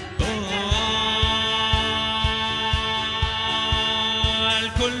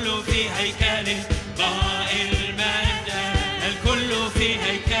الكل في هيكله قائل مجدا الكل في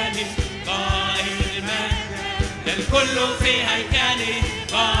هيكله قائل مجدا الكل في هيكله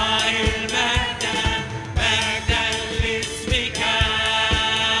قائل مجدا مجدا لاسمك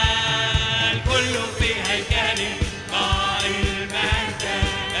الكل في هيكله قائل مجدا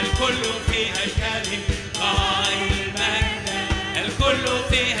الكل في هيكله قائل مجدا الكل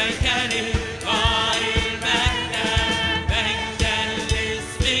في هيكله قائل مجدا مجدا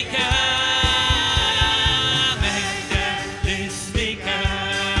لاسمك مجدا لاسمك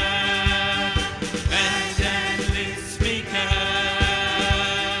مجدا لاسمك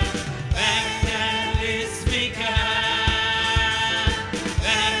مجدا لاسمك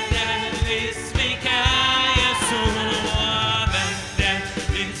مجدا لاسمك يسوع مجدا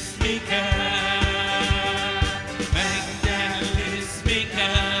لاسمك مجدا لاسمك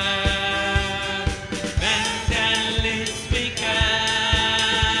مجدا لاسمك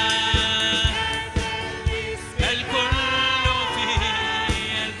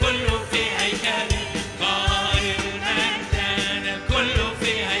الكل في هيكله قائل مجدا الكل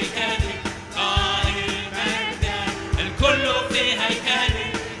في هيكله قائل مجدا الكل في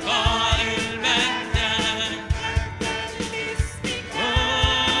هيكله قائل مجدا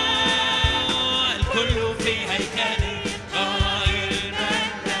الكل في هيكله قائل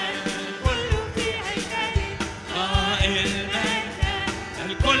مجدا قائل مجدا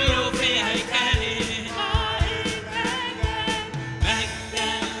الكل في هيكله مجدا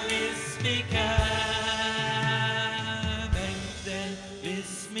لاسمك مجدا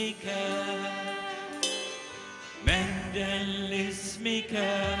لاسمك مجدا لاسمك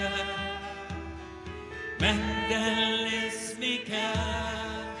مجدا لاسمك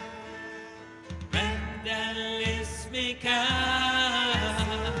مجدا لاسمك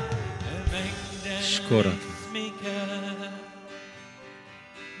مجدا أشكرك. لاسمك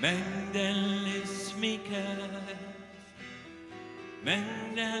مجدا لاسمك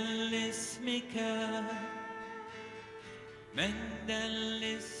مجدا لاسمك مجدا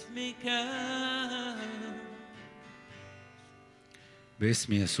لاسمك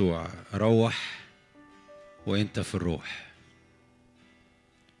باسم يسوع روح وانت في الروح،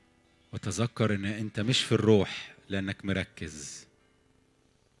 وتذكر ان انت مش في الروح لانك مركز،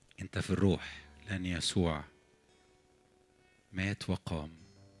 انت في الروح لان يسوع مات وقام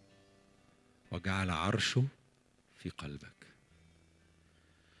وجعل عرشه في قلبك.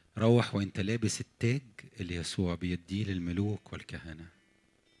 روح وانت لابس التاج اللي يسوع بيديه للملوك والكهنة.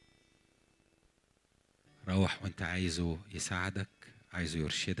 روح وانت عايزه يساعدك، عايزه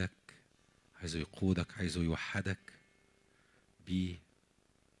يرشدك، عايزه يقودك، عايزه يوحدك بيه.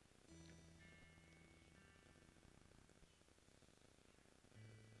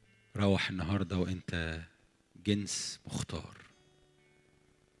 روح النهارده وانت جنس مختار،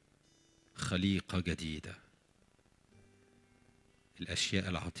 خليقة جديدة. الأشياء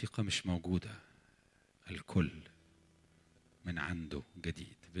العتيقة مش موجودة، الكل من عنده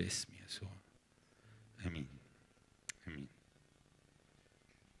جديد باسم يسوع. آمين. آمين.